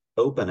instance,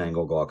 open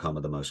angle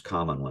glaucoma, the most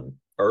common one.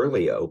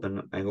 Early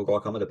open angle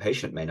glaucoma, the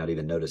patient may not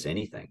even notice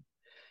anything.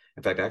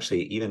 In fact,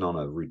 actually, even on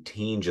a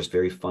routine, just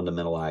very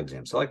fundamental eye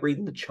exam, so like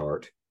reading the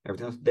chart,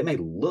 everything else, they may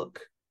look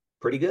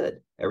pretty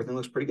good. Everything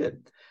looks pretty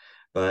good.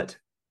 But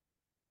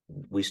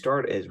we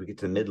start, as we get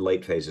to the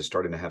mid-late phases,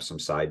 starting to have some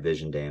side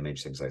vision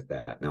damage, things like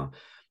that. Now,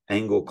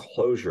 angle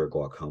closure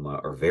glaucoma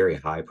are very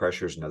high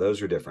pressures. Now,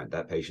 those are different.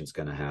 That patient's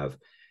going to have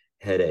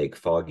headache,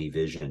 foggy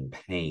vision,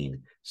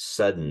 pain,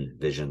 sudden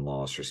vision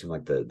loss, or seem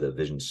like the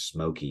vision's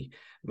smoky.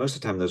 Most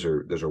of the time, those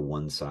are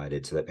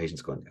one-sided. So that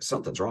patient's going,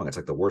 something's wrong. It's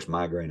like the worst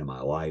migraine of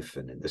my life,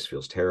 and this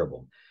feels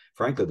terrible.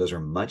 Frankly, those are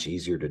much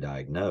easier to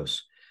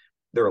diagnose.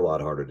 They're a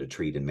lot harder to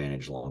treat and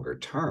manage longer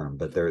term,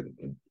 but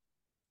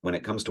when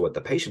it comes to what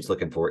the patient's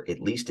looking for,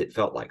 at least it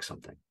felt like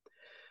something.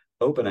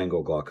 Open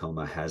angle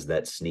glaucoma has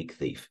that sneak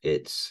thief.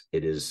 It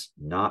is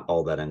not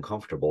all that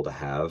uncomfortable to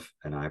have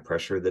an eye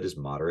pressure that is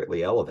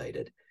moderately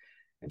elevated.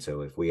 And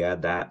so if we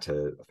add that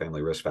to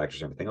family risk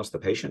factors and everything else, the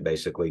patient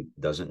basically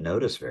doesn't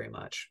notice very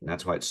much. And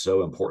that's why it's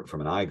so important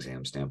from an eye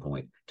exam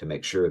standpoint to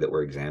make sure that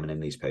we're examining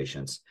these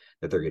patients,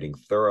 that they're getting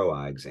thorough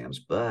eye exams.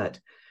 But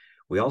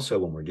we also,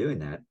 when we're doing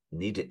that,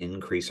 need to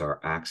increase our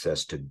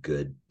access to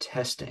good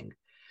testing.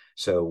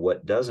 So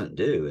what doesn't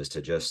do is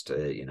to just,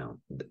 a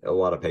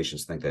lot of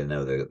patients think they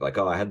know. They're like,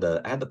 oh, I had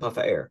the puff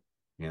of air.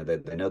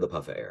 They know the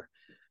puff of air.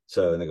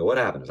 So they go, what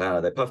happened?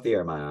 They puffed the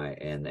air in my eye,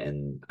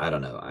 and I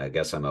don't know. I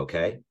guess I'm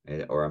okay,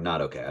 or I'm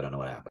not okay. I don't know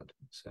what happened.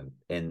 So,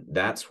 and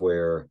that's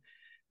where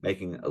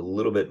making a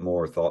little bit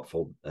more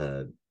thoughtful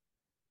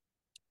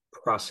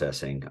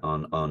processing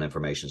on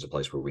information is a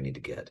place where we need to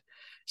get.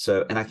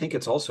 So, and I think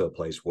it's also a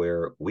place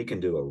where we can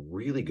do a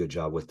really good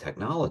job with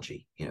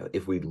technology.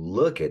 If we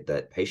look at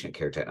that patient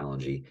care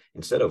technology,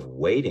 instead of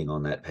waiting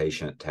on that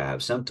patient to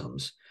have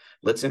symptoms,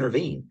 let's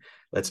intervene.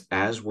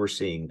 As we're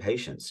seeing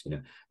patients,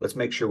 let's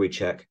make sure we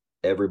check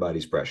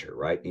everybody's pressure,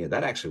 right?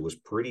 That actually was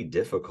pretty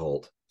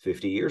difficult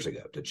 50 years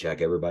ago to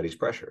check everybody's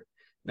pressure.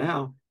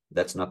 Now,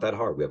 that's not that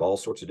hard. We have all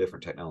sorts of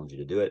different technology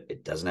to do it.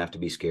 It doesn't have to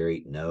be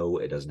scary. No,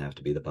 it doesn't have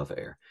to be the puff of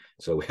air.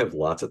 So we have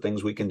lots of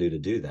things we can do to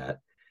do that.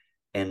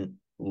 And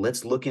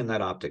let's look at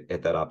that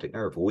optic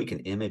nerve. Well, we can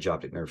image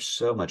optic nerve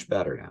so much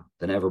better now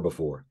than ever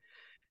before.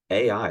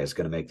 AI is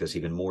going to make this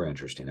even more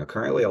interesting. Now,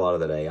 currently, a lot of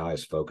that AI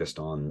is focused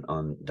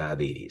on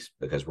diabetes,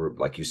 because we're,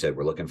 like you said,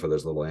 we're looking for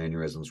those little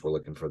aneurysms. We're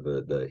looking for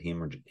the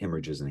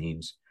hemorrhages and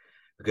hemes,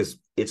 because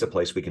it's a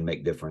place we can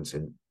make difference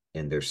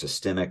in their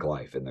systemic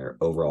life and their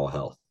overall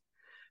health.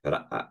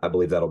 But I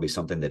believe that'll be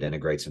something that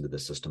integrates into the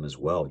system as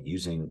well.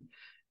 Using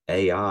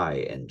AI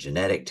and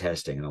genetic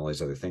testing and all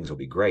these other things will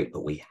be great,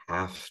 but we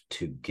have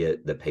to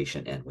get the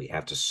patient in. We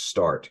have to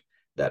start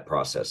that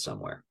process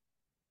somewhere.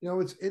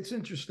 It's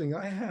interesting.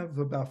 I have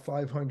about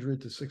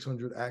 500 to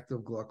 600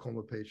 active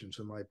glaucoma patients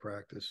in my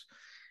practice.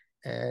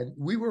 And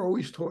we were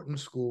always taught in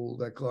school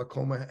that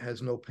glaucoma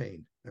has no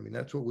pain. I mean,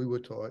 that's what we were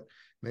taught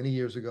many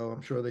years ago.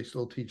 I'm sure they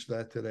still teach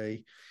that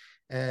today.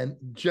 And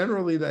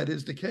generally, that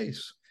is the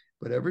case.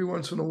 but every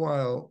once in a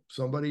while,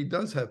 somebody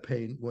does have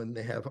pain when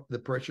they have the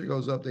pressure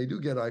goes up. They do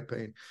get eye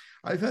pain.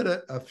 I've had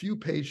a few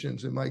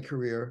patients in my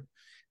career,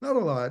 not a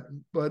lot,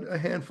 but a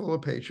handful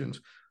of patients.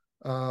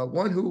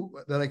 One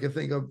that I can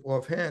think of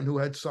offhand who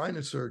had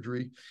sinus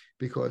surgery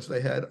because they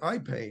had eye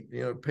pain,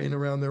 pain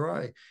around their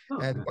eye.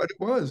 And what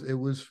it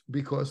was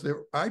because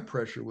their eye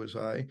pressure was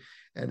high.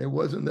 And it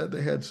wasn't that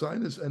they had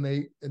sinus,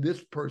 and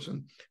this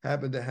person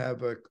happened to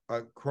have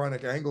a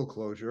chronic angle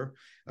closure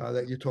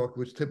that you talk,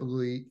 which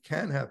typically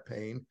can have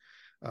pain.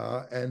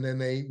 And then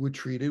they would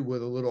treat it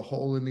with a little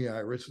hole in the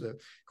iris. The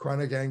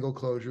chronic angle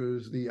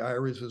closures, the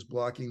iris is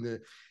blocking the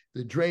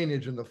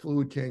drainage, and the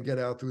fluid can't get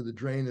out through the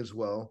drain as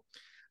well.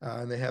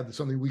 And they have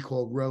something we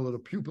call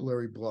relative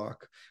pupillary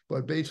block.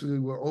 But basically,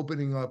 we're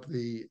opening up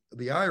the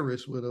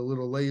iris with a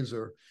little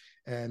laser,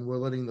 and we're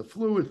letting the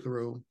fluid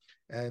through.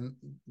 And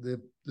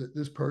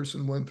this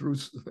person went through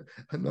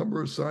a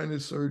number of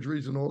sinus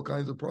surgeries and all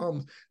kinds of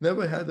problems,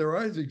 never had their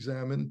eyes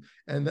examined,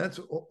 and that's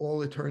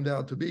all it turned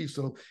out to be.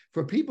 So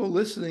for people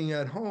listening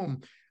at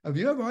home, if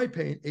you have eye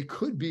pain, it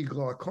could be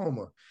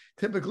glaucoma.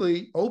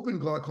 Typically, open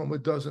glaucoma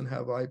doesn't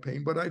have eye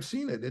pain, but I've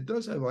seen it. It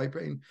does have eye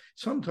pain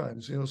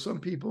sometimes. Some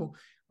people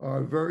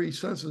are very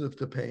sensitive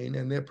to pain,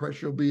 and their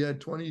pressure will be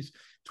at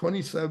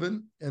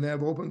 27 and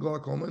have open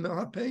glaucoma and they'll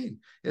have pain.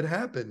 It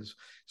happens.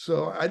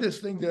 So I just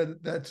think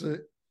that that's an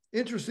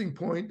interesting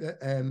point.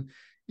 And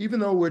even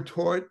though we're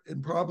taught,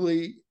 and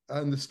probably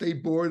on the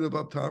state board of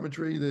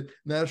optometry, the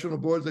national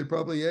boards, they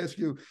probably ask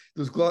you,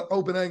 does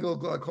open angle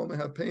glaucoma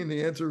have pain?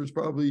 The answer is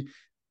probably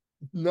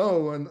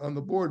no on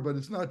the board, but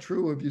it's not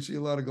true if you see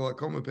a lot of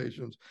glaucoma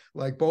patients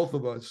like both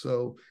of us.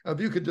 So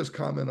if you could just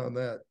comment on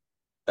that.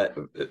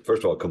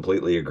 First of all,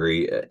 completely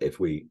agree. I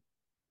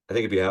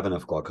think if you have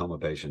enough glaucoma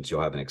patients,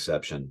 you'll have an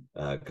exception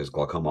because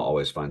glaucoma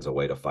always finds a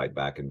way to fight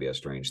back and be a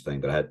strange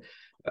thing. But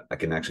I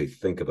can actually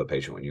think of a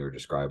patient when you were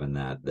describing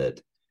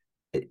that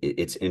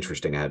it's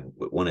interesting. I had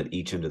one at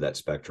each end of that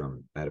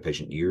spectrum. I had a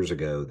patient years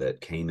ago that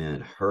came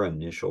in, her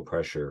initial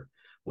pressure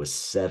was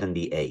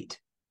 78.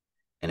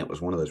 And it was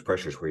one of those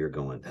pressures where you're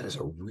going,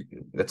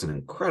 that's an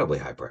incredibly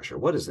high pressure.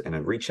 What is it? And I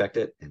rechecked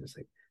it, and it's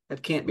like,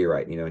 that can't be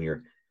right. And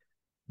you're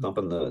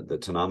thumping the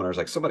tonometers,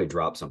 like somebody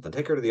dropped something.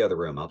 Take her to the other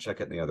room. I'll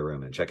check it in the other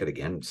room, and check it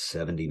again.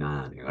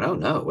 79. You're like, oh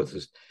no, what's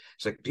this?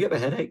 It's like, do you have a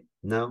headache?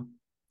 No.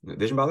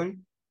 Vision bothering?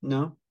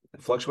 No.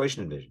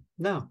 Fluctuation in vision?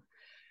 No.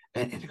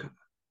 And you go,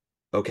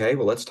 okay,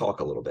 well, let's talk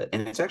a little bit.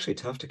 And it's actually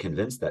tough to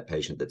convince that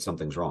patient that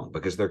something's wrong,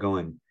 because they're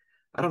going,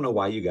 I don't know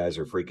why you guys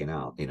are freaking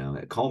out.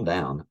 Calm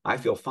down. I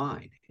feel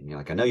fine. And you're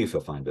like, I know you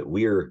feel fine, but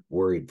we're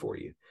worried for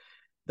you.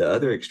 The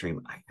other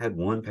extreme, I had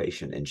one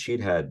patient, and she'd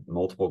had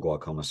multiple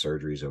glaucoma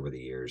surgeries over the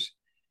years.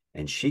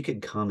 And she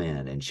could come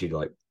in and she'd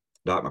like,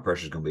 Doc, my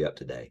pressure's going to be up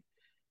today.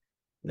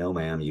 No,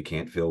 ma'am, you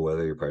can't feel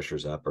whether your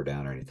pressure's up or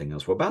down or anything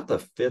else. Well, about the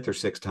fifth or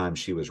sixth time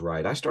she was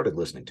right, I started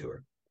listening to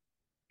her.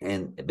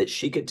 But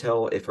she could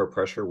tell if her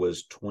pressure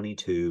was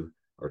 22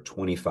 or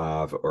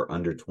 25 or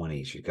under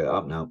 20. She could,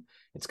 oh, no,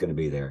 it's going to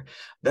be there.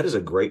 That is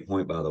a great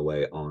point, by the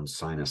way, on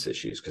sinus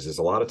issues, because there's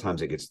a lot of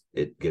times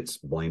it gets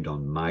blamed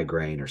on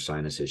migraine or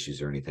sinus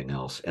issues or anything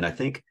else. And I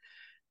think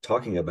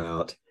talking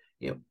about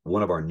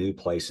one of our new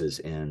places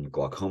in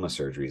glaucoma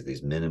surgeries,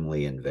 these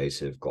minimally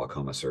invasive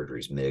glaucoma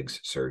surgeries,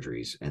 MIGS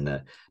surgeries, and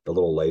the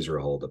little laser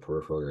hole, the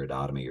peripheral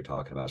iridotomy you're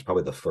talking about, is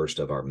probably the first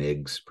of our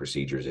MIGS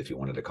procedures, if you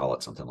wanted to call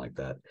it something like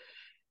that.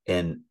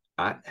 And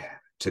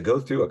to go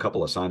through a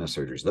couple of sinus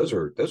surgeries, those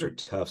are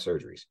tough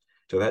surgeries.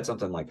 To have had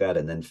something like that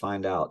and then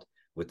find out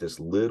with this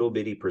little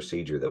bitty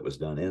procedure that was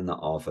done in the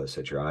office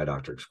at your eye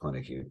doctor's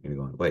clinic, you're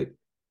going, wait,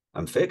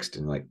 I'm fixed.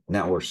 And like,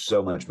 now we're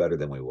so much better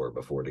than we were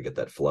before to get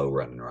that flow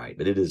running right.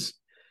 But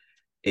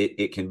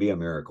it can be a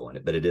miracle in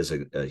it, but it is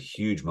a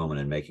huge moment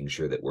in making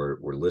sure that we're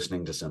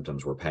listening to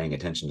symptoms. We're paying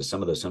attention to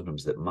some of those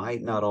symptoms that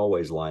might not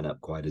always line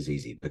up quite as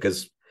easy,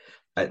 because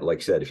like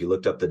I said, if you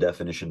looked up the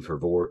definition for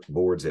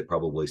boards, it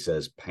probably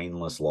says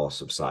painless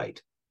loss of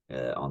sight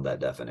on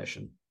that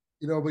definition.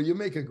 But you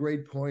make a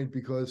great point,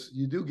 because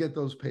you do get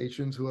those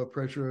patients who have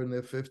pressure in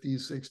their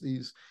 50s,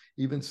 60s,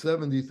 even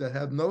 70s that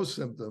have no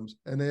symptoms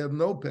and they have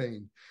no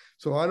pain.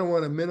 So I don't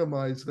want to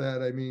minimize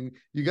that. I mean,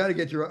 you got to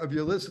get if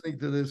you're listening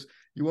to this,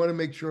 you want to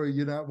make sure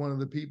you're not one of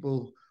the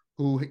people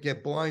who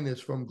get blindness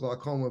from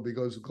glaucoma,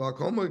 because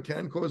glaucoma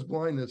can cause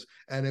blindness,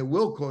 and it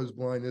will cause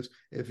blindness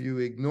if you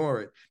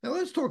ignore it. Now,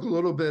 let's talk a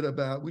little bit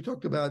we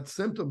talked about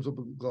symptoms of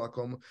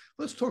glaucoma.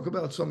 Let's talk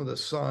about some of the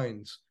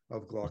signs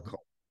of glaucoma.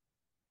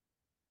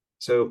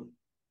 So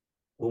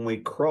when we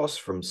cross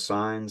from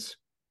signs,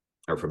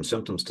 or from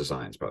symptoms to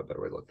signs, probably a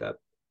better way to look at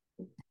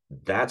that,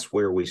 that's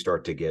where we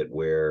start to get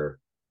where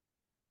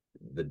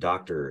the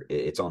doctor,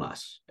 it's on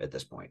us at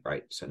this point,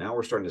 right? So now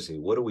we're starting to see,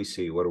 what do we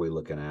see? What are we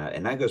looking at?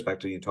 And that goes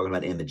back to you talking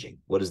about imaging.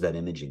 What is that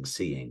imaging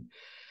seeing?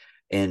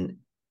 And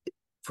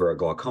for a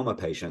glaucoma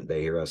patient,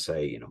 they hear us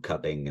say,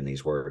 cupping and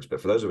these words. But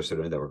for those of us that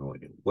don't know that, we're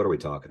going, what are we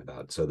talking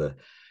about? So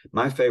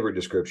my favorite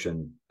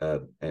description,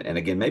 and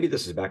again, maybe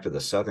this is back to the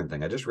Southern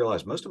thing. I just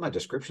realized most of my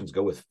descriptions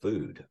go with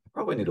food. I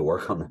probably need to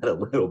work on that a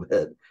little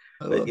bit.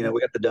 But, we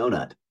got the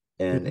donut.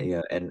 And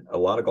and a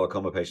lot of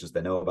glaucoma patients,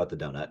 they know about the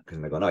donut because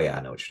they're going, oh yeah,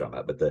 I know what you're talking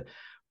about. But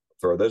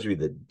for those of you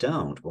that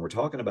don't, when we're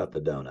talking about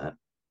the donut,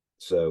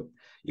 so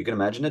you can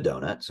imagine a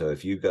donut. So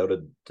if you go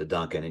to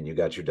Dunkin' and you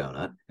got your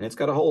donut and it's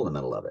got a hole in the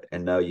middle of it,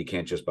 and no, you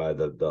can't just buy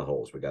the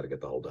holes. We got to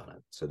get the whole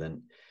donut. So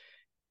then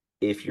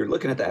if you're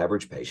looking at the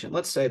average patient,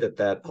 let's say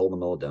that hole in the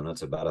middle of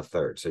donut's about a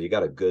third. So you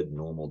got a good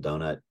normal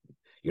donut.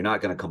 You're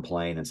not going to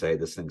complain and say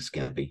this thing's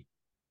skimpy.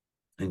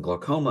 In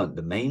glaucoma,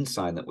 the main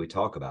sign that we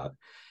talk about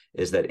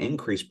is that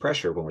increased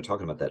pressure when we're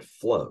talking about that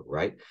flow,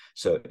 right?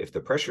 So if the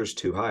pressure is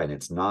too high and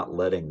it's not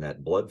letting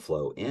that blood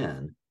flow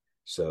in,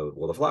 so,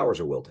 well, the flowers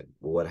are wilting.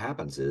 Well, what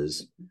happens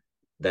is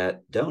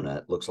that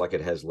donut looks like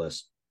it has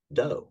less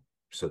dough.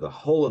 So the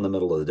hole in the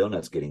middle of the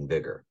donut's getting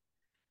bigger.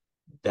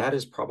 That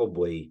is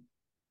probably,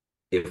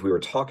 if we were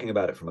talking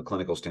about it from a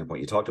clinical standpoint,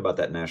 you talked about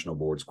that national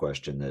boards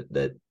question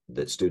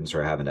that students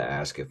are having to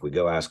ask. If we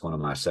go ask one of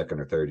my second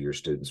or third year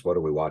students, what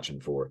are we watching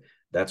for?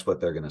 That's what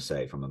they're going to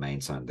say from a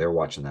main sign. They're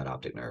watching that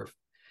optic nerve.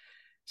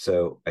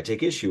 So I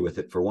take issue with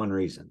it for one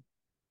reason.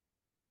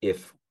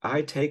 If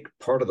I take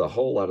part of the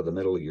hole out of the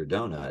middle of your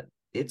donut,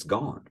 it's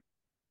gone.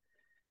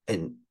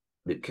 And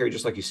Carrie,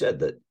 just like you said,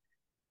 that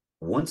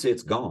once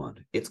it's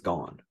gone, it's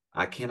gone.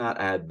 I cannot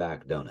add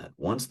back donut.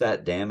 Once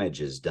that damage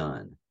is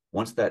done,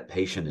 once that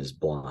patient is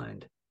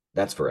blind,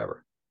 that's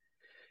forever.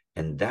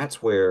 And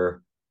that's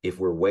where, if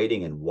we're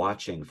waiting and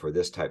watching for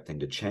this type thing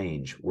to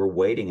change, we're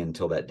waiting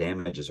until that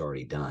damage is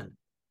already done.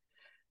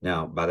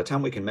 Now, by the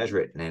time we can measure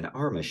it, and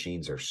our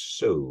machines are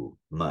so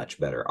much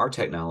better. Our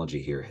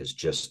technology here has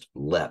just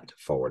leapt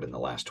forward in the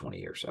last 20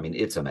 years. I mean,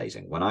 it's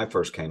amazing. When I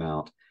first came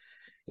out,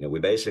 we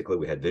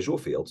had visual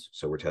fields.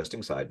 So we're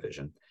testing side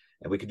vision,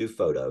 and we could do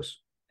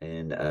photos,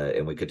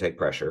 and we could take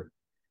pressure.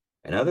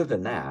 And other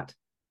than that,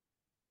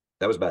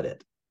 that was about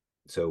it.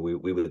 So we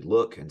would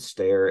look and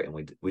stare, and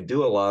we'd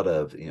do a lot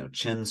of,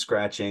 chin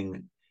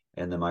scratching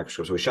and the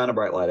microscope. So we shine a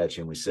bright light at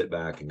you and we sit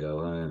back and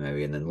go,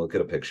 maybe, and then look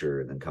at a picture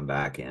and then come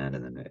back in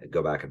and then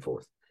go back and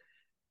forth.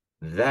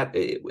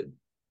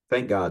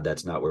 Thank God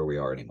that's not where we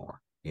are anymore.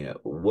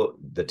 What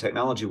the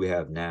technology we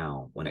have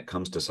now, when it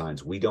comes to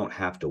science, we don't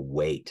have to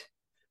wait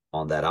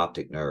on that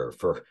optic nerve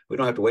we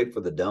don't have to wait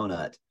for the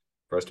donut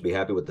for us to be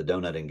happy with the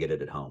donut and get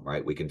it at home,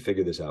 right? We can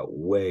figure this out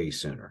way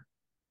sooner.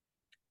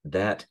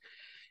 That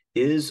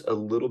is a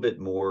little bit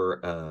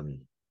more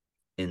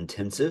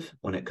intensive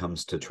when it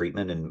comes to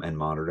treatment and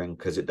monitoring,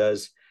 because it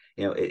does,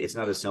 it's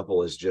not as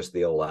simple as just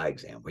the old eye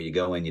exam where you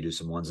go in, you do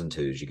some 1s and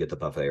 2s, you get the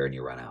puff of air and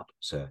you run out.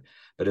 So,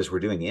 but as we're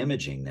doing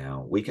imaging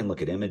now, we can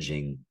look at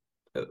imaging.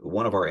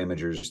 One of our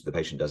imagers, the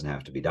patient doesn't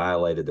have to be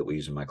dilated, that we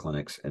use in my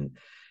clinics, and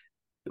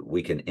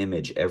we can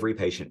image every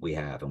patient we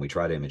have, and we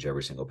try to image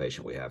every single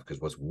patient we have,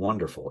 because what's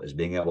wonderful is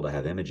being able to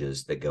have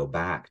images that go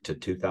back to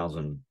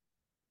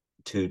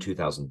 2002,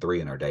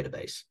 2003 in our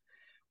database.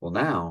 Well,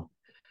 now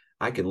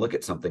I can look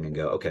at something and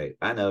go, okay,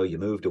 I know you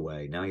moved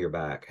away. Now you're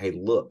back. Hey,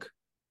 look,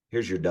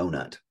 here's your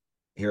donut.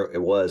 Here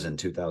it was in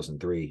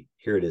 2003.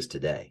 Here it is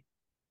today.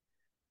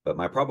 But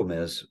my problem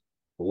is,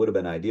 what would have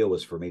been ideal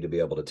was for me to be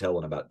able to tell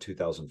in about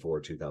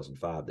 2004,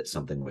 2005 that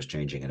something was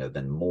changing and have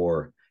been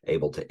more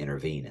able to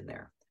intervene in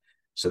there.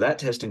 So that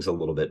testing's a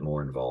little bit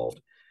more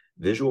involved.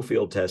 Visual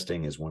field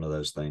testing is one of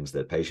those things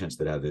that patients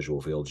that have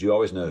visual fields, you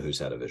always know who's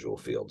had a visual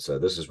field. So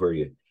this is where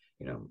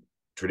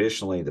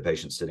traditionally, the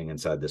patient's sitting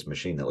inside this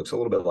machine that looks a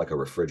little bit like a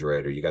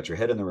refrigerator. You got your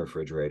head in the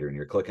refrigerator and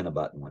you're clicking a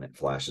button when it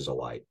flashes a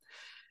light.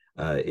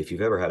 If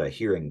you've ever had a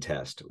hearing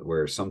test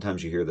where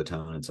sometimes you hear the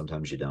tone and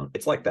sometimes you don't,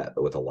 it's like that,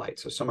 but with a light.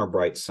 So some are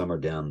bright, some are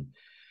dim.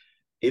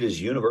 It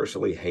is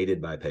universally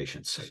hated by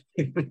patients.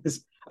 I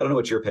don't know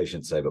what your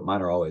patients say, but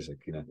mine are always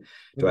like,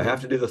 do I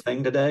have to do the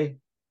thing today?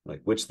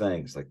 Like, which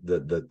things? Like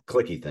the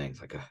clicky things.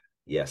 Like,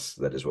 yes,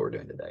 that is what we're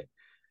doing today.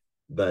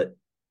 But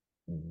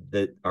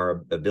that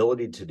our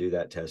ability to do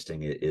that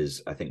testing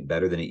is, I think,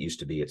 better than it used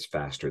to be. It's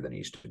faster than it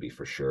used to be,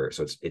 for sure.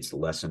 So it's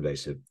less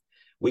invasive.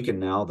 We can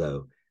now,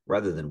 though,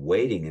 rather than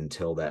waiting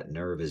until that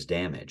nerve is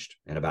damaged,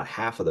 and about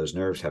half of those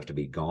nerves have to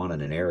be gone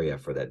in an area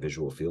for that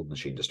visual field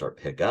machine to start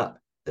pick up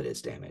that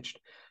it's damaged.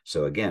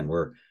 So again,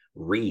 we're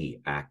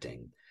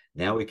reacting.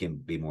 Now we can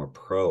be more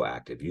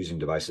proactive using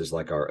devices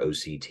like our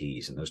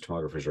OCTs, and those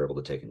tomographers are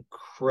able to take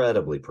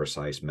incredibly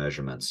precise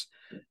measurements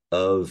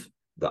of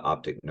the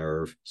optic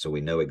nerve, so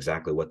we know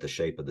exactly what the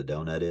shape of the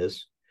donut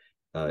is,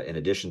 in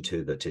addition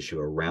to the tissue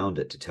around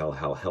it, to tell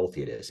how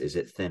healthy it is. Is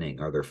it thinning?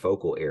 Are there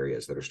focal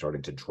areas that are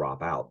starting to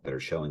drop out that are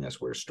showing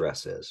us where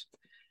stress is?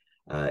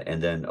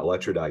 And then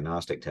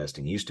electrodiagnostic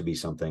testing used to be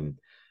something,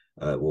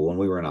 when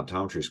we were in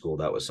optometry school,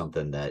 that was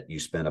something that you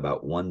spent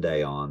about one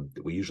day on.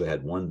 We usually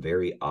had one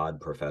very odd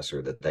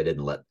professor that they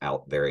didn't let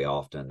out very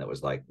often, that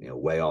was like,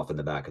 way off in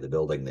the back of the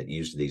building, that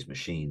used these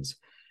machines.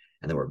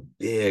 And there were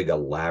big,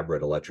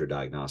 elaborate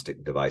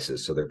electrodiagnostic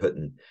devices. So they're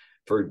putting,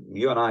 for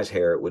you and I's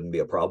hair, it wouldn't be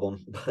a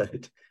problem,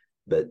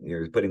 but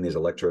you're putting these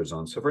electrodes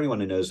on. So for anyone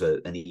who knows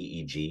an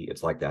EEG,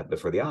 it's like that, but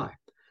for the eye.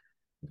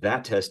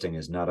 That testing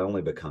has not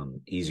only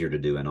become easier to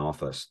do in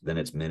office, then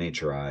it's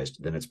miniaturized,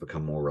 then it's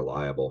become more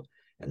reliable.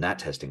 And that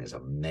testing is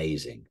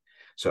amazing.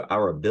 So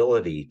our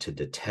ability to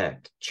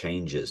detect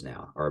changes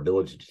now, our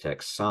ability to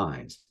detect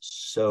signs,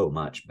 so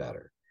much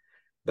better.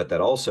 But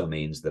that also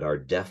means that our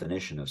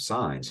definition of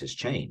signs has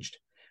changed.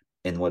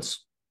 And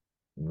what's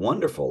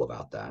wonderful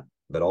about that,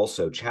 but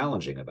also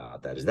challenging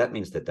about that, is that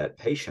means that that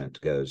patient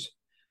goes,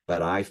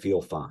 but I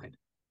feel fine,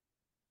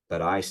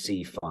 but I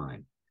see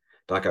fine.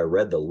 Like, I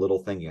read the little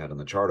thing you had on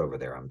the chart over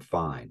there, I'm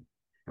fine.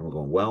 And we're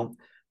going, well,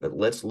 but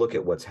let's look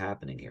at what's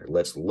happening here.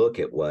 Let's look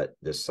at what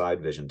this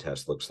side vision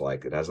test looks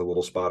like. It has a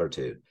little spot or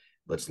two.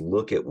 Let's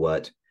look at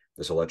what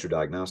this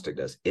electrodiagnostic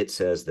does. It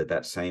says that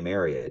that same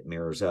area, it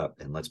mirrors up,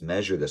 and let's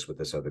measure this with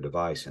this other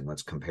device, and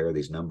let's compare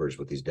these numbers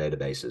with these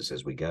databases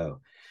as we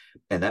go.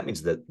 And that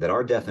means that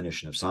our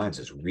definition of signs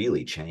has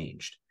really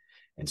changed.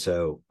 And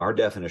so our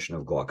definition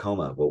of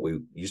glaucoma, what we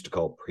used to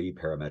call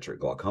pre-parametric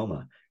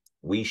glaucoma,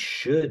 we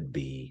should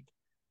be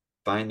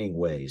finding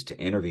ways to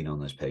intervene on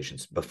those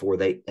patients before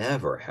they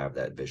ever have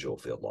that visual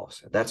field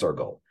loss. That's our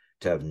goal,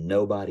 to have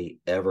nobody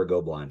ever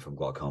go blind from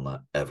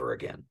glaucoma ever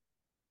again.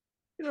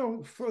 You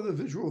know, for the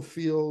visual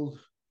field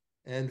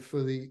and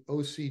for the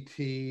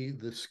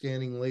OCT, the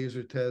scanning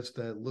laser test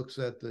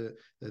that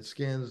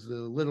scans the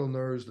little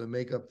nerves that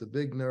make up the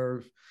big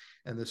nerve,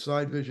 and the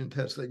side vision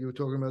test that you were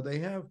talking about, they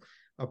have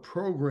a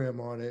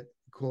program on it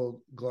called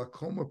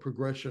glaucoma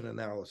progression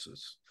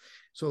analysis.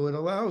 So it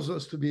allows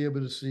us to be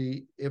able to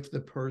see if the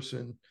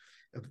person,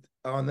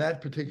 on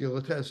that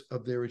particular test,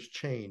 if there is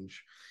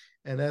change.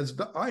 And as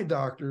the eye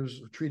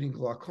doctors treating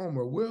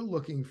glaucoma, we're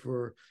looking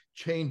for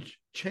change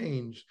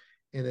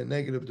in a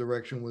negative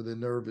direction where the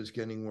nerve is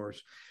getting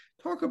worse.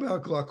 Talk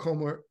about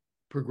glaucoma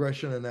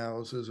progression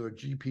analysis, or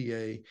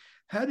GPA.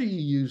 How do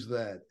you use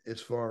that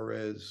as far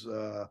as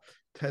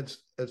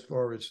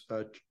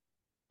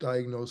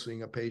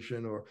diagnosing a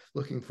patient or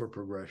looking for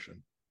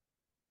progression?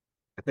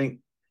 I think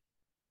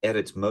at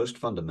its most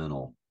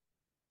fundamental,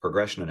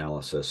 progression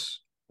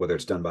analysis, whether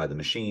it's done by the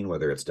machine,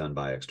 whether it's done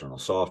by external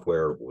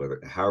software,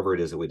 however it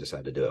is that we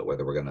decide to do it,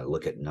 whether we're going to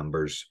look at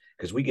numbers,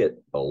 because we get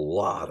a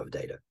lot of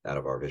data out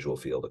of our visual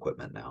field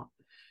equipment now.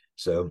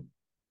 So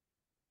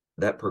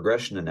that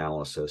progression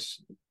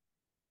analysis,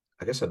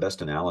 I guess the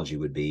best analogy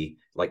would be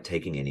like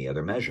taking any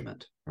other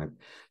measurement, right?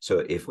 So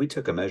if we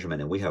took a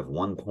measurement and we have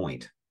 1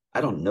 point,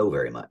 I don't know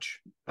very much.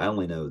 I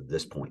only know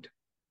this point.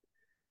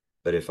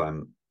 But if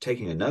I'm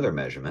taking another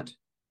measurement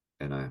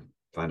and I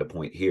find a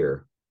point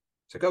here,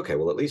 it's like, okay,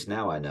 well, at least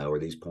now I know, are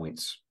these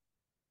points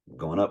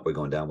going up, we're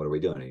going down, what are we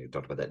doing? And you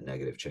talked about that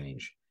negative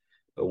change.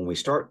 But when we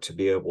start to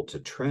be able to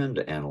trend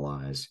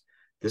analyze,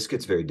 this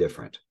gets very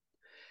different.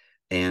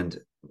 And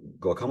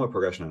glaucoma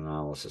progression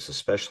analysis,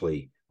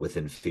 especially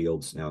within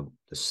fields, now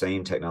the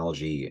same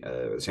technology,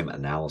 the same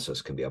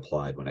analysis can be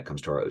applied when it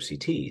comes to our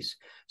OCTs.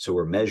 So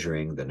we're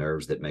measuring the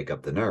nerves that make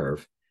up the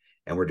nerve,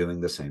 and we're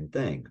doing the same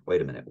thing.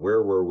 Wait a minute,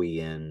 where were we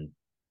in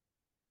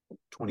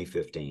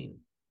 2015?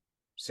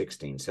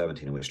 16,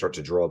 17, and we start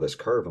to draw this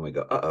curve and we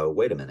go,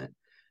 wait a minute,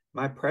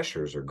 my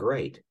pressures are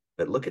great,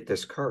 but look at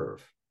this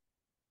curve.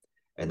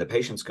 And the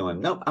patient's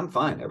going, no, I'm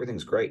fine,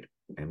 everything's great.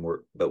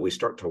 But we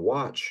start to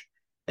watch,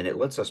 and it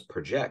lets us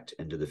project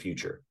into the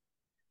future.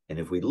 And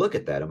if we look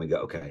at that and we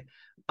go, okay,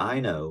 I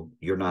know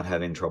you're not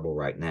having trouble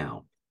right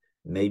now.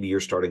 Maybe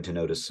you're starting to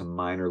notice some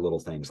minor little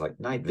things like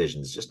night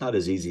vision is just not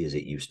as easy as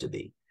it used to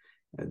be.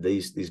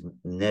 These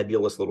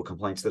nebulous little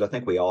complaints that I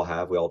think we all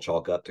have, we all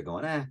chalk up to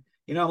going,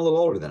 I'm a little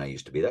older than I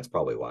used to be. That's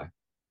probably why.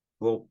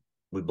 Well,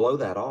 we blow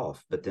that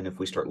off. But then if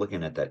we start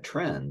looking at that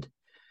trend,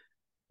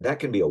 that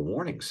can be a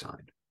warning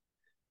sign,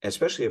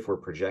 especially if we're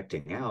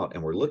projecting out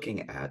and we're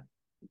looking at,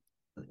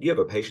 you have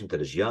a patient that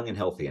is young and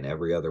healthy in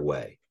every other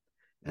way,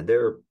 and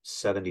they're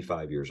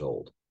 75 years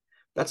old.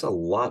 That's a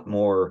lot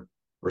more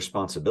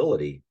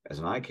responsibility as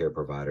an eye care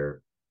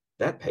provider.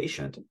 That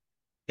patient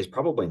is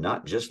probably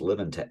not just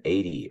living to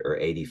 80 or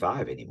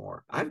 85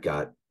 anymore. I've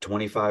got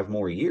 25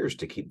 more years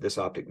to keep this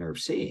optic nerve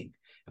seeing.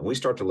 And we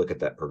start to look at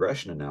that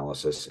progression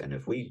analysis. And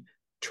if we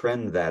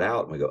trend that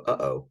out and we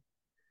go,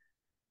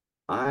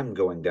 I'm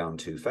going down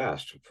too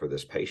fast for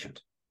this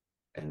patient,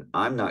 and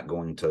I'm not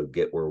going to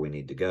get where we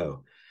need to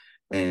go.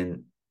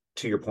 And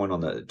to your point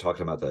on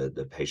talking about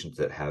the patients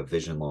that have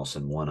vision loss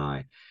in one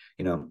eye,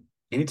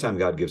 anytime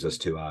God gives us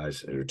two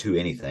eyes or two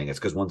anything, it's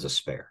because one's a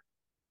spare.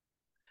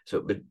 So,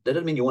 but that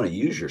doesn't mean you want to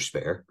use your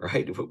spare,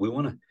 right? We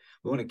want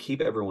to keep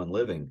everyone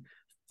living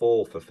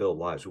full, fulfilled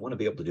lives. We want to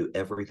be able to do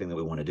everything that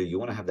we want to do. You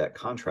want to have that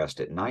contrast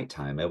at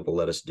nighttime, able to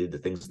let us do the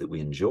things that we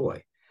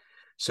enjoy.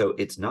 So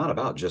it's not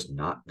about just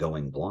not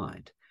going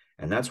blind.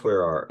 And that's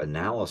where our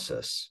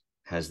analysis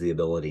has the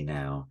ability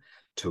now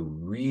to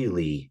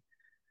really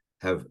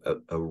have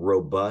a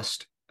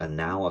robust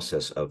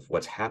analysis of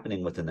what's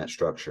happening within that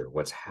structure,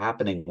 what's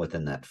happening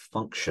within that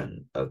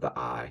function of the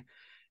eye.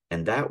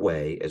 And that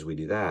way, as we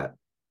do that,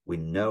 we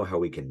know how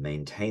we can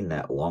maintain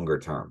that longer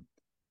term.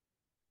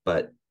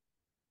 But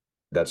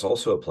that's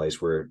also a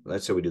place where,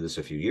 let's say we do this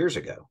a few years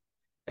ago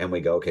and we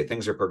go, okay,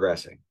 things are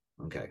progressing.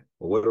 Okay,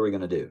 well, what are we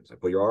going to do? It's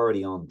like, well, you're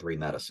already on 3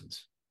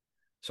 medicines.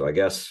 So I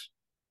guess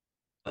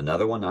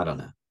another one, I don't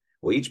know.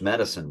 Well, each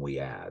medicine we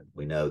add,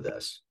 we know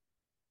this,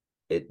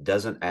 it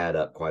doesn't add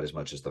up quite as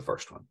much as the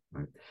first one.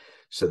 Right?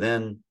 So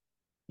then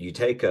you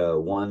take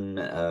one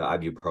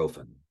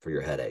ibuprofen for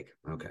your headache.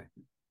 Okay.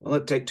 Well,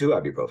 let's take 2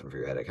 ibuprofen for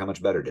your headache. How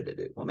much better did it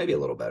do? Well, maybe a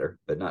little better,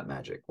 but not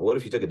magic. Well, what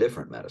if you took a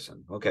different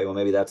medicine? Okay, well,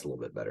 maybe that's a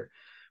little bit better.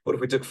 What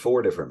if we took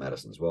 4 different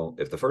medicines? Well,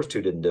 if the first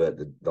 2 didn't do it,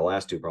 the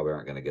last 2 probably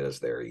aren't going to get us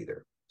there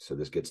either. So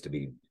this gets to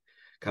be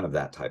kind of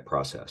that type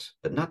process.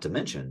 But not to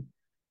mention,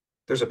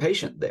 there's a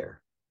patient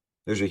there.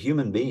 There's a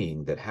human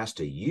being that has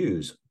to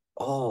use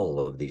all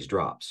of these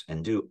drops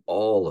and do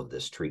all of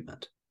this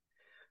treatment.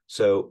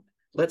 So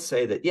let's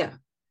say that, yeah,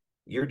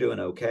 you're doing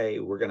okay.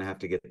 We're going to have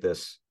to get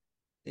this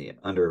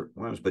under,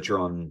 but you're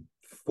on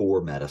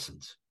 4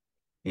 medicines.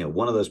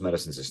 One of those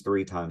medicines is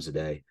 3 times a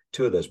day.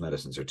 2 of those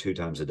medicines are 2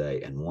 times a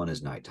day, and 1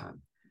 is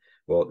nighttime.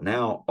 Well,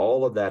 now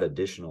all of that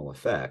additional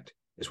effect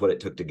is what it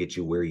took to get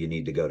you where you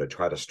need to go to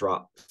try to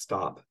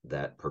stop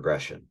that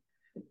progression.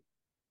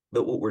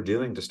 But what we're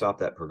doing to stop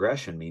that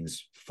progression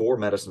means 4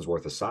 medicines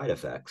worth of side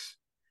effects,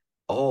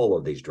 all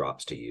of these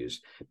drops to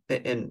use.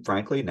 And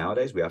frankly,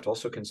 nowadays, we have to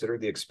also consider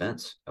the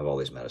expense of all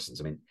these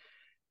medicines. I mean,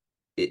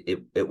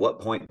 at what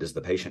point does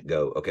the patient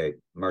go, okay,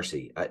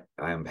 mercy, I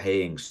am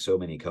paying so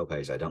many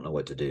copays, I don't know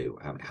what to do.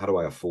 How do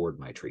I afford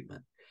my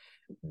treatment?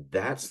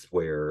 That's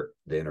where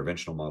the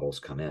interventional models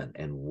come in,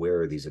 and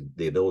where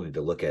the ability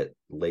to look at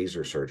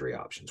laser surgery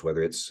options,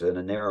 whether it's in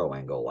a narrow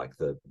angle like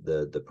the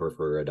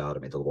peripheral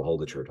iridotomy, the little hole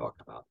that you're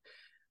talking about.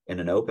 In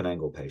an open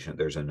angle patient,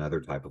 there's another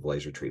type of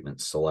laser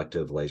treatment,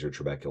 selective laser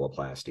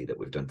trabeculoplasty, that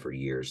we've done for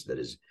years.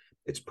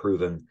 It's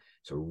proven.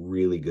 It's a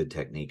really good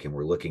technique, and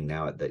we're looking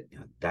now at that.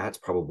 That's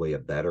probably a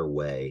better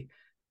way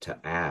to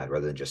add,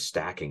 rather than just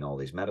stacking all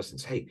these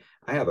medicines. Hey,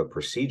 I have a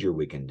procedure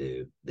we can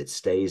do that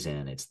stays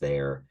in, it's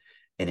there,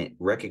 and it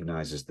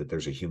recognizes that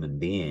there's a human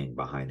being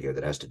behind here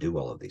that has to do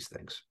all of these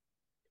things.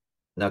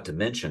 Not to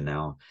mention,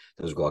 now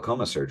those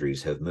glaucoma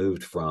surgeries have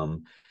moved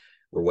from,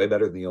 we're way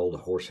better than the old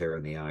horsehair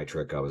in the eye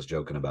trick I was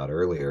joking about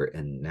earlier,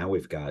 and now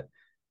we've got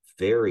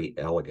very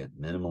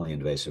elegant, minimally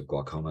invasive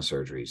glaucoma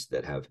surgeries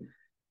that have,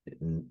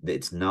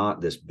 it's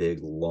not this big,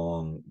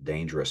 long,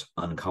 dangerous,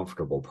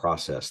 uncomfortable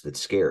process that's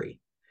scary.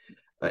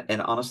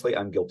 And honestly,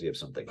 I'm guilty of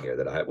something here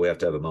that we have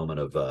to have a moment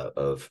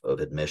of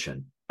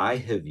admission. I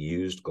have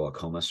used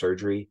glaucoma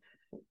surgery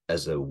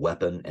as a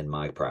weapon in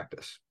my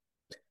practice.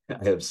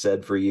 I have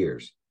said for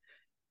years,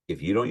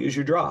 if you don't use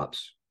your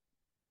drops,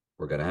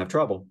 we're going to have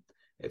trouble.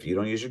 If you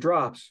don't use your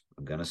drops,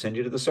 I'm going to send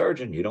you to the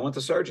surgeon. You don't want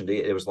the surgeon to.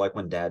 It was like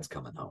when Dad's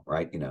coming home,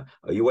 right?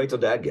 You wait till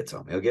Dad gets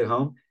home. He'll get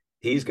home.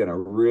 He's going to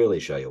really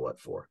show you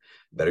what for.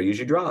 Better use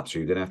your drops, or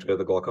you're going to have to go to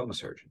the glaucoma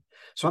surgeon.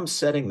 So I'm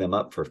setting them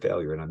up for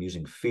failure, and I'm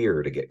using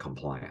fear to get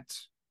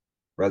compliance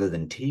rather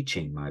than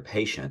teaching my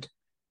patient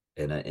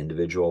in an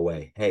individual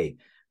way. Hey,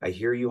 I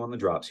hear you on the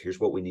drops. Here's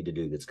what we need to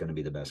do that's going to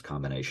be the best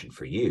combination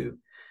for you.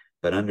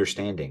 But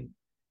understanding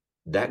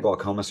that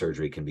glaucoma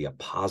surgery can be a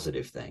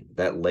positive thing.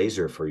 That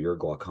laser for your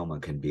glaucoma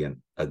can be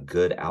a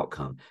good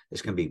outcome.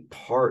 This can be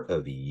part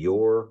of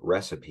your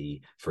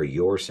recipe for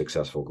your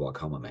successful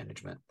glaucoma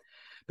management.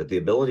 But the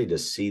ability to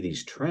see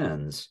these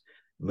trends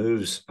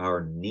moves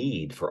our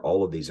need for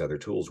all of these other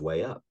tools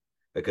way up,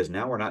 because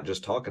now we're not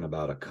just talking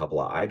about a couple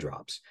of eye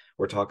drops.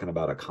 We're talking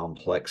about a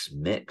complex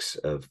mix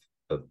of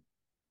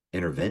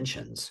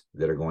interventions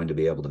that are going to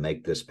be able to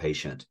make this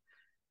patient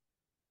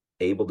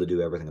able to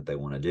do everything that they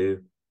want to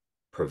do,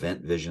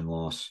 prevent vision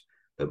loss,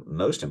 but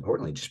most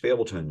importantly, just be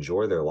able to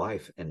enjoy their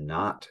life and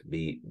not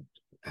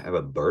have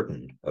a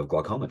burden of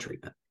glaucoma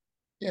treatment.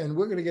 Yeah, and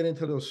we're going to get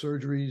into those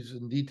surgeries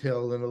in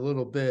detail in a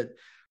little bit.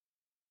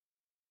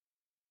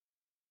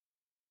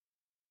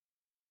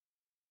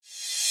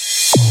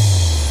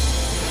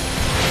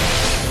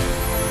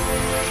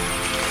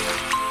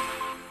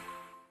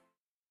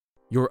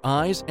 Your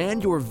eyes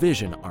and your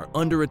vision are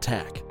under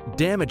attack,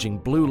 damaging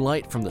blue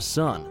light from the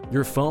sun.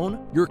 Your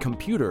phone, your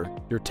computer,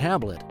 your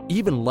tablet,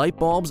 even light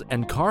bulbs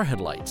and car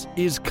headlights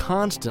is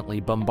constantly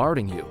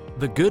bombarding you.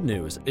 The good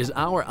news is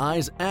our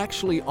eyes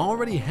actually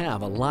already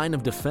have a line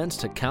of defense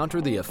to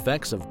counter the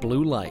effects of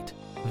blue light.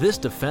 This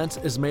defense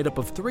is made up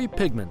of 3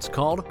 pigments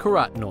called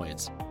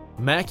carotenoids.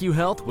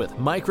 MacuHealth with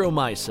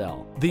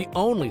Micromicelle, the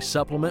only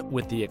supplement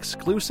with the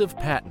exclusive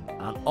patent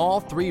on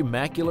all 3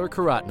 macular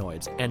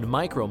carotenoids and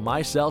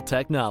Micromicelle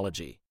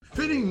technology.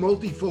 Fitting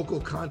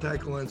multifocal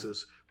contact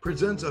lenses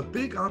presents a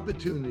big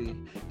opportunity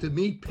to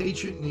meet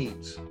patient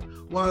needs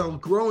while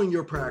growing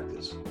your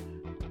practice.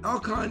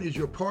 Alcon is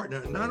your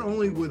partner not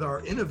only with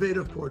our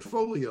innovative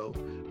portfolio,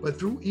 but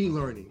through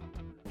e-learning.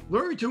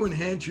 Learn to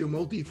enhance your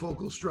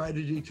multifocal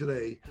strategy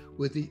today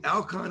with the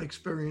Alcon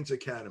Experience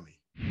Academy.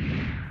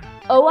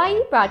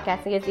 OIE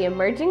Broadcasting is the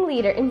emerging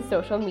leader in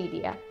social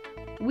media.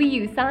 We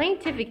use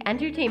scientific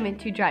entertainment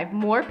to drive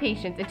more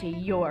patients into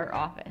your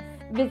office.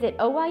 Visit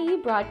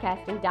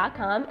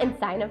oiebroadcasting.com and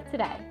sign up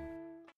today.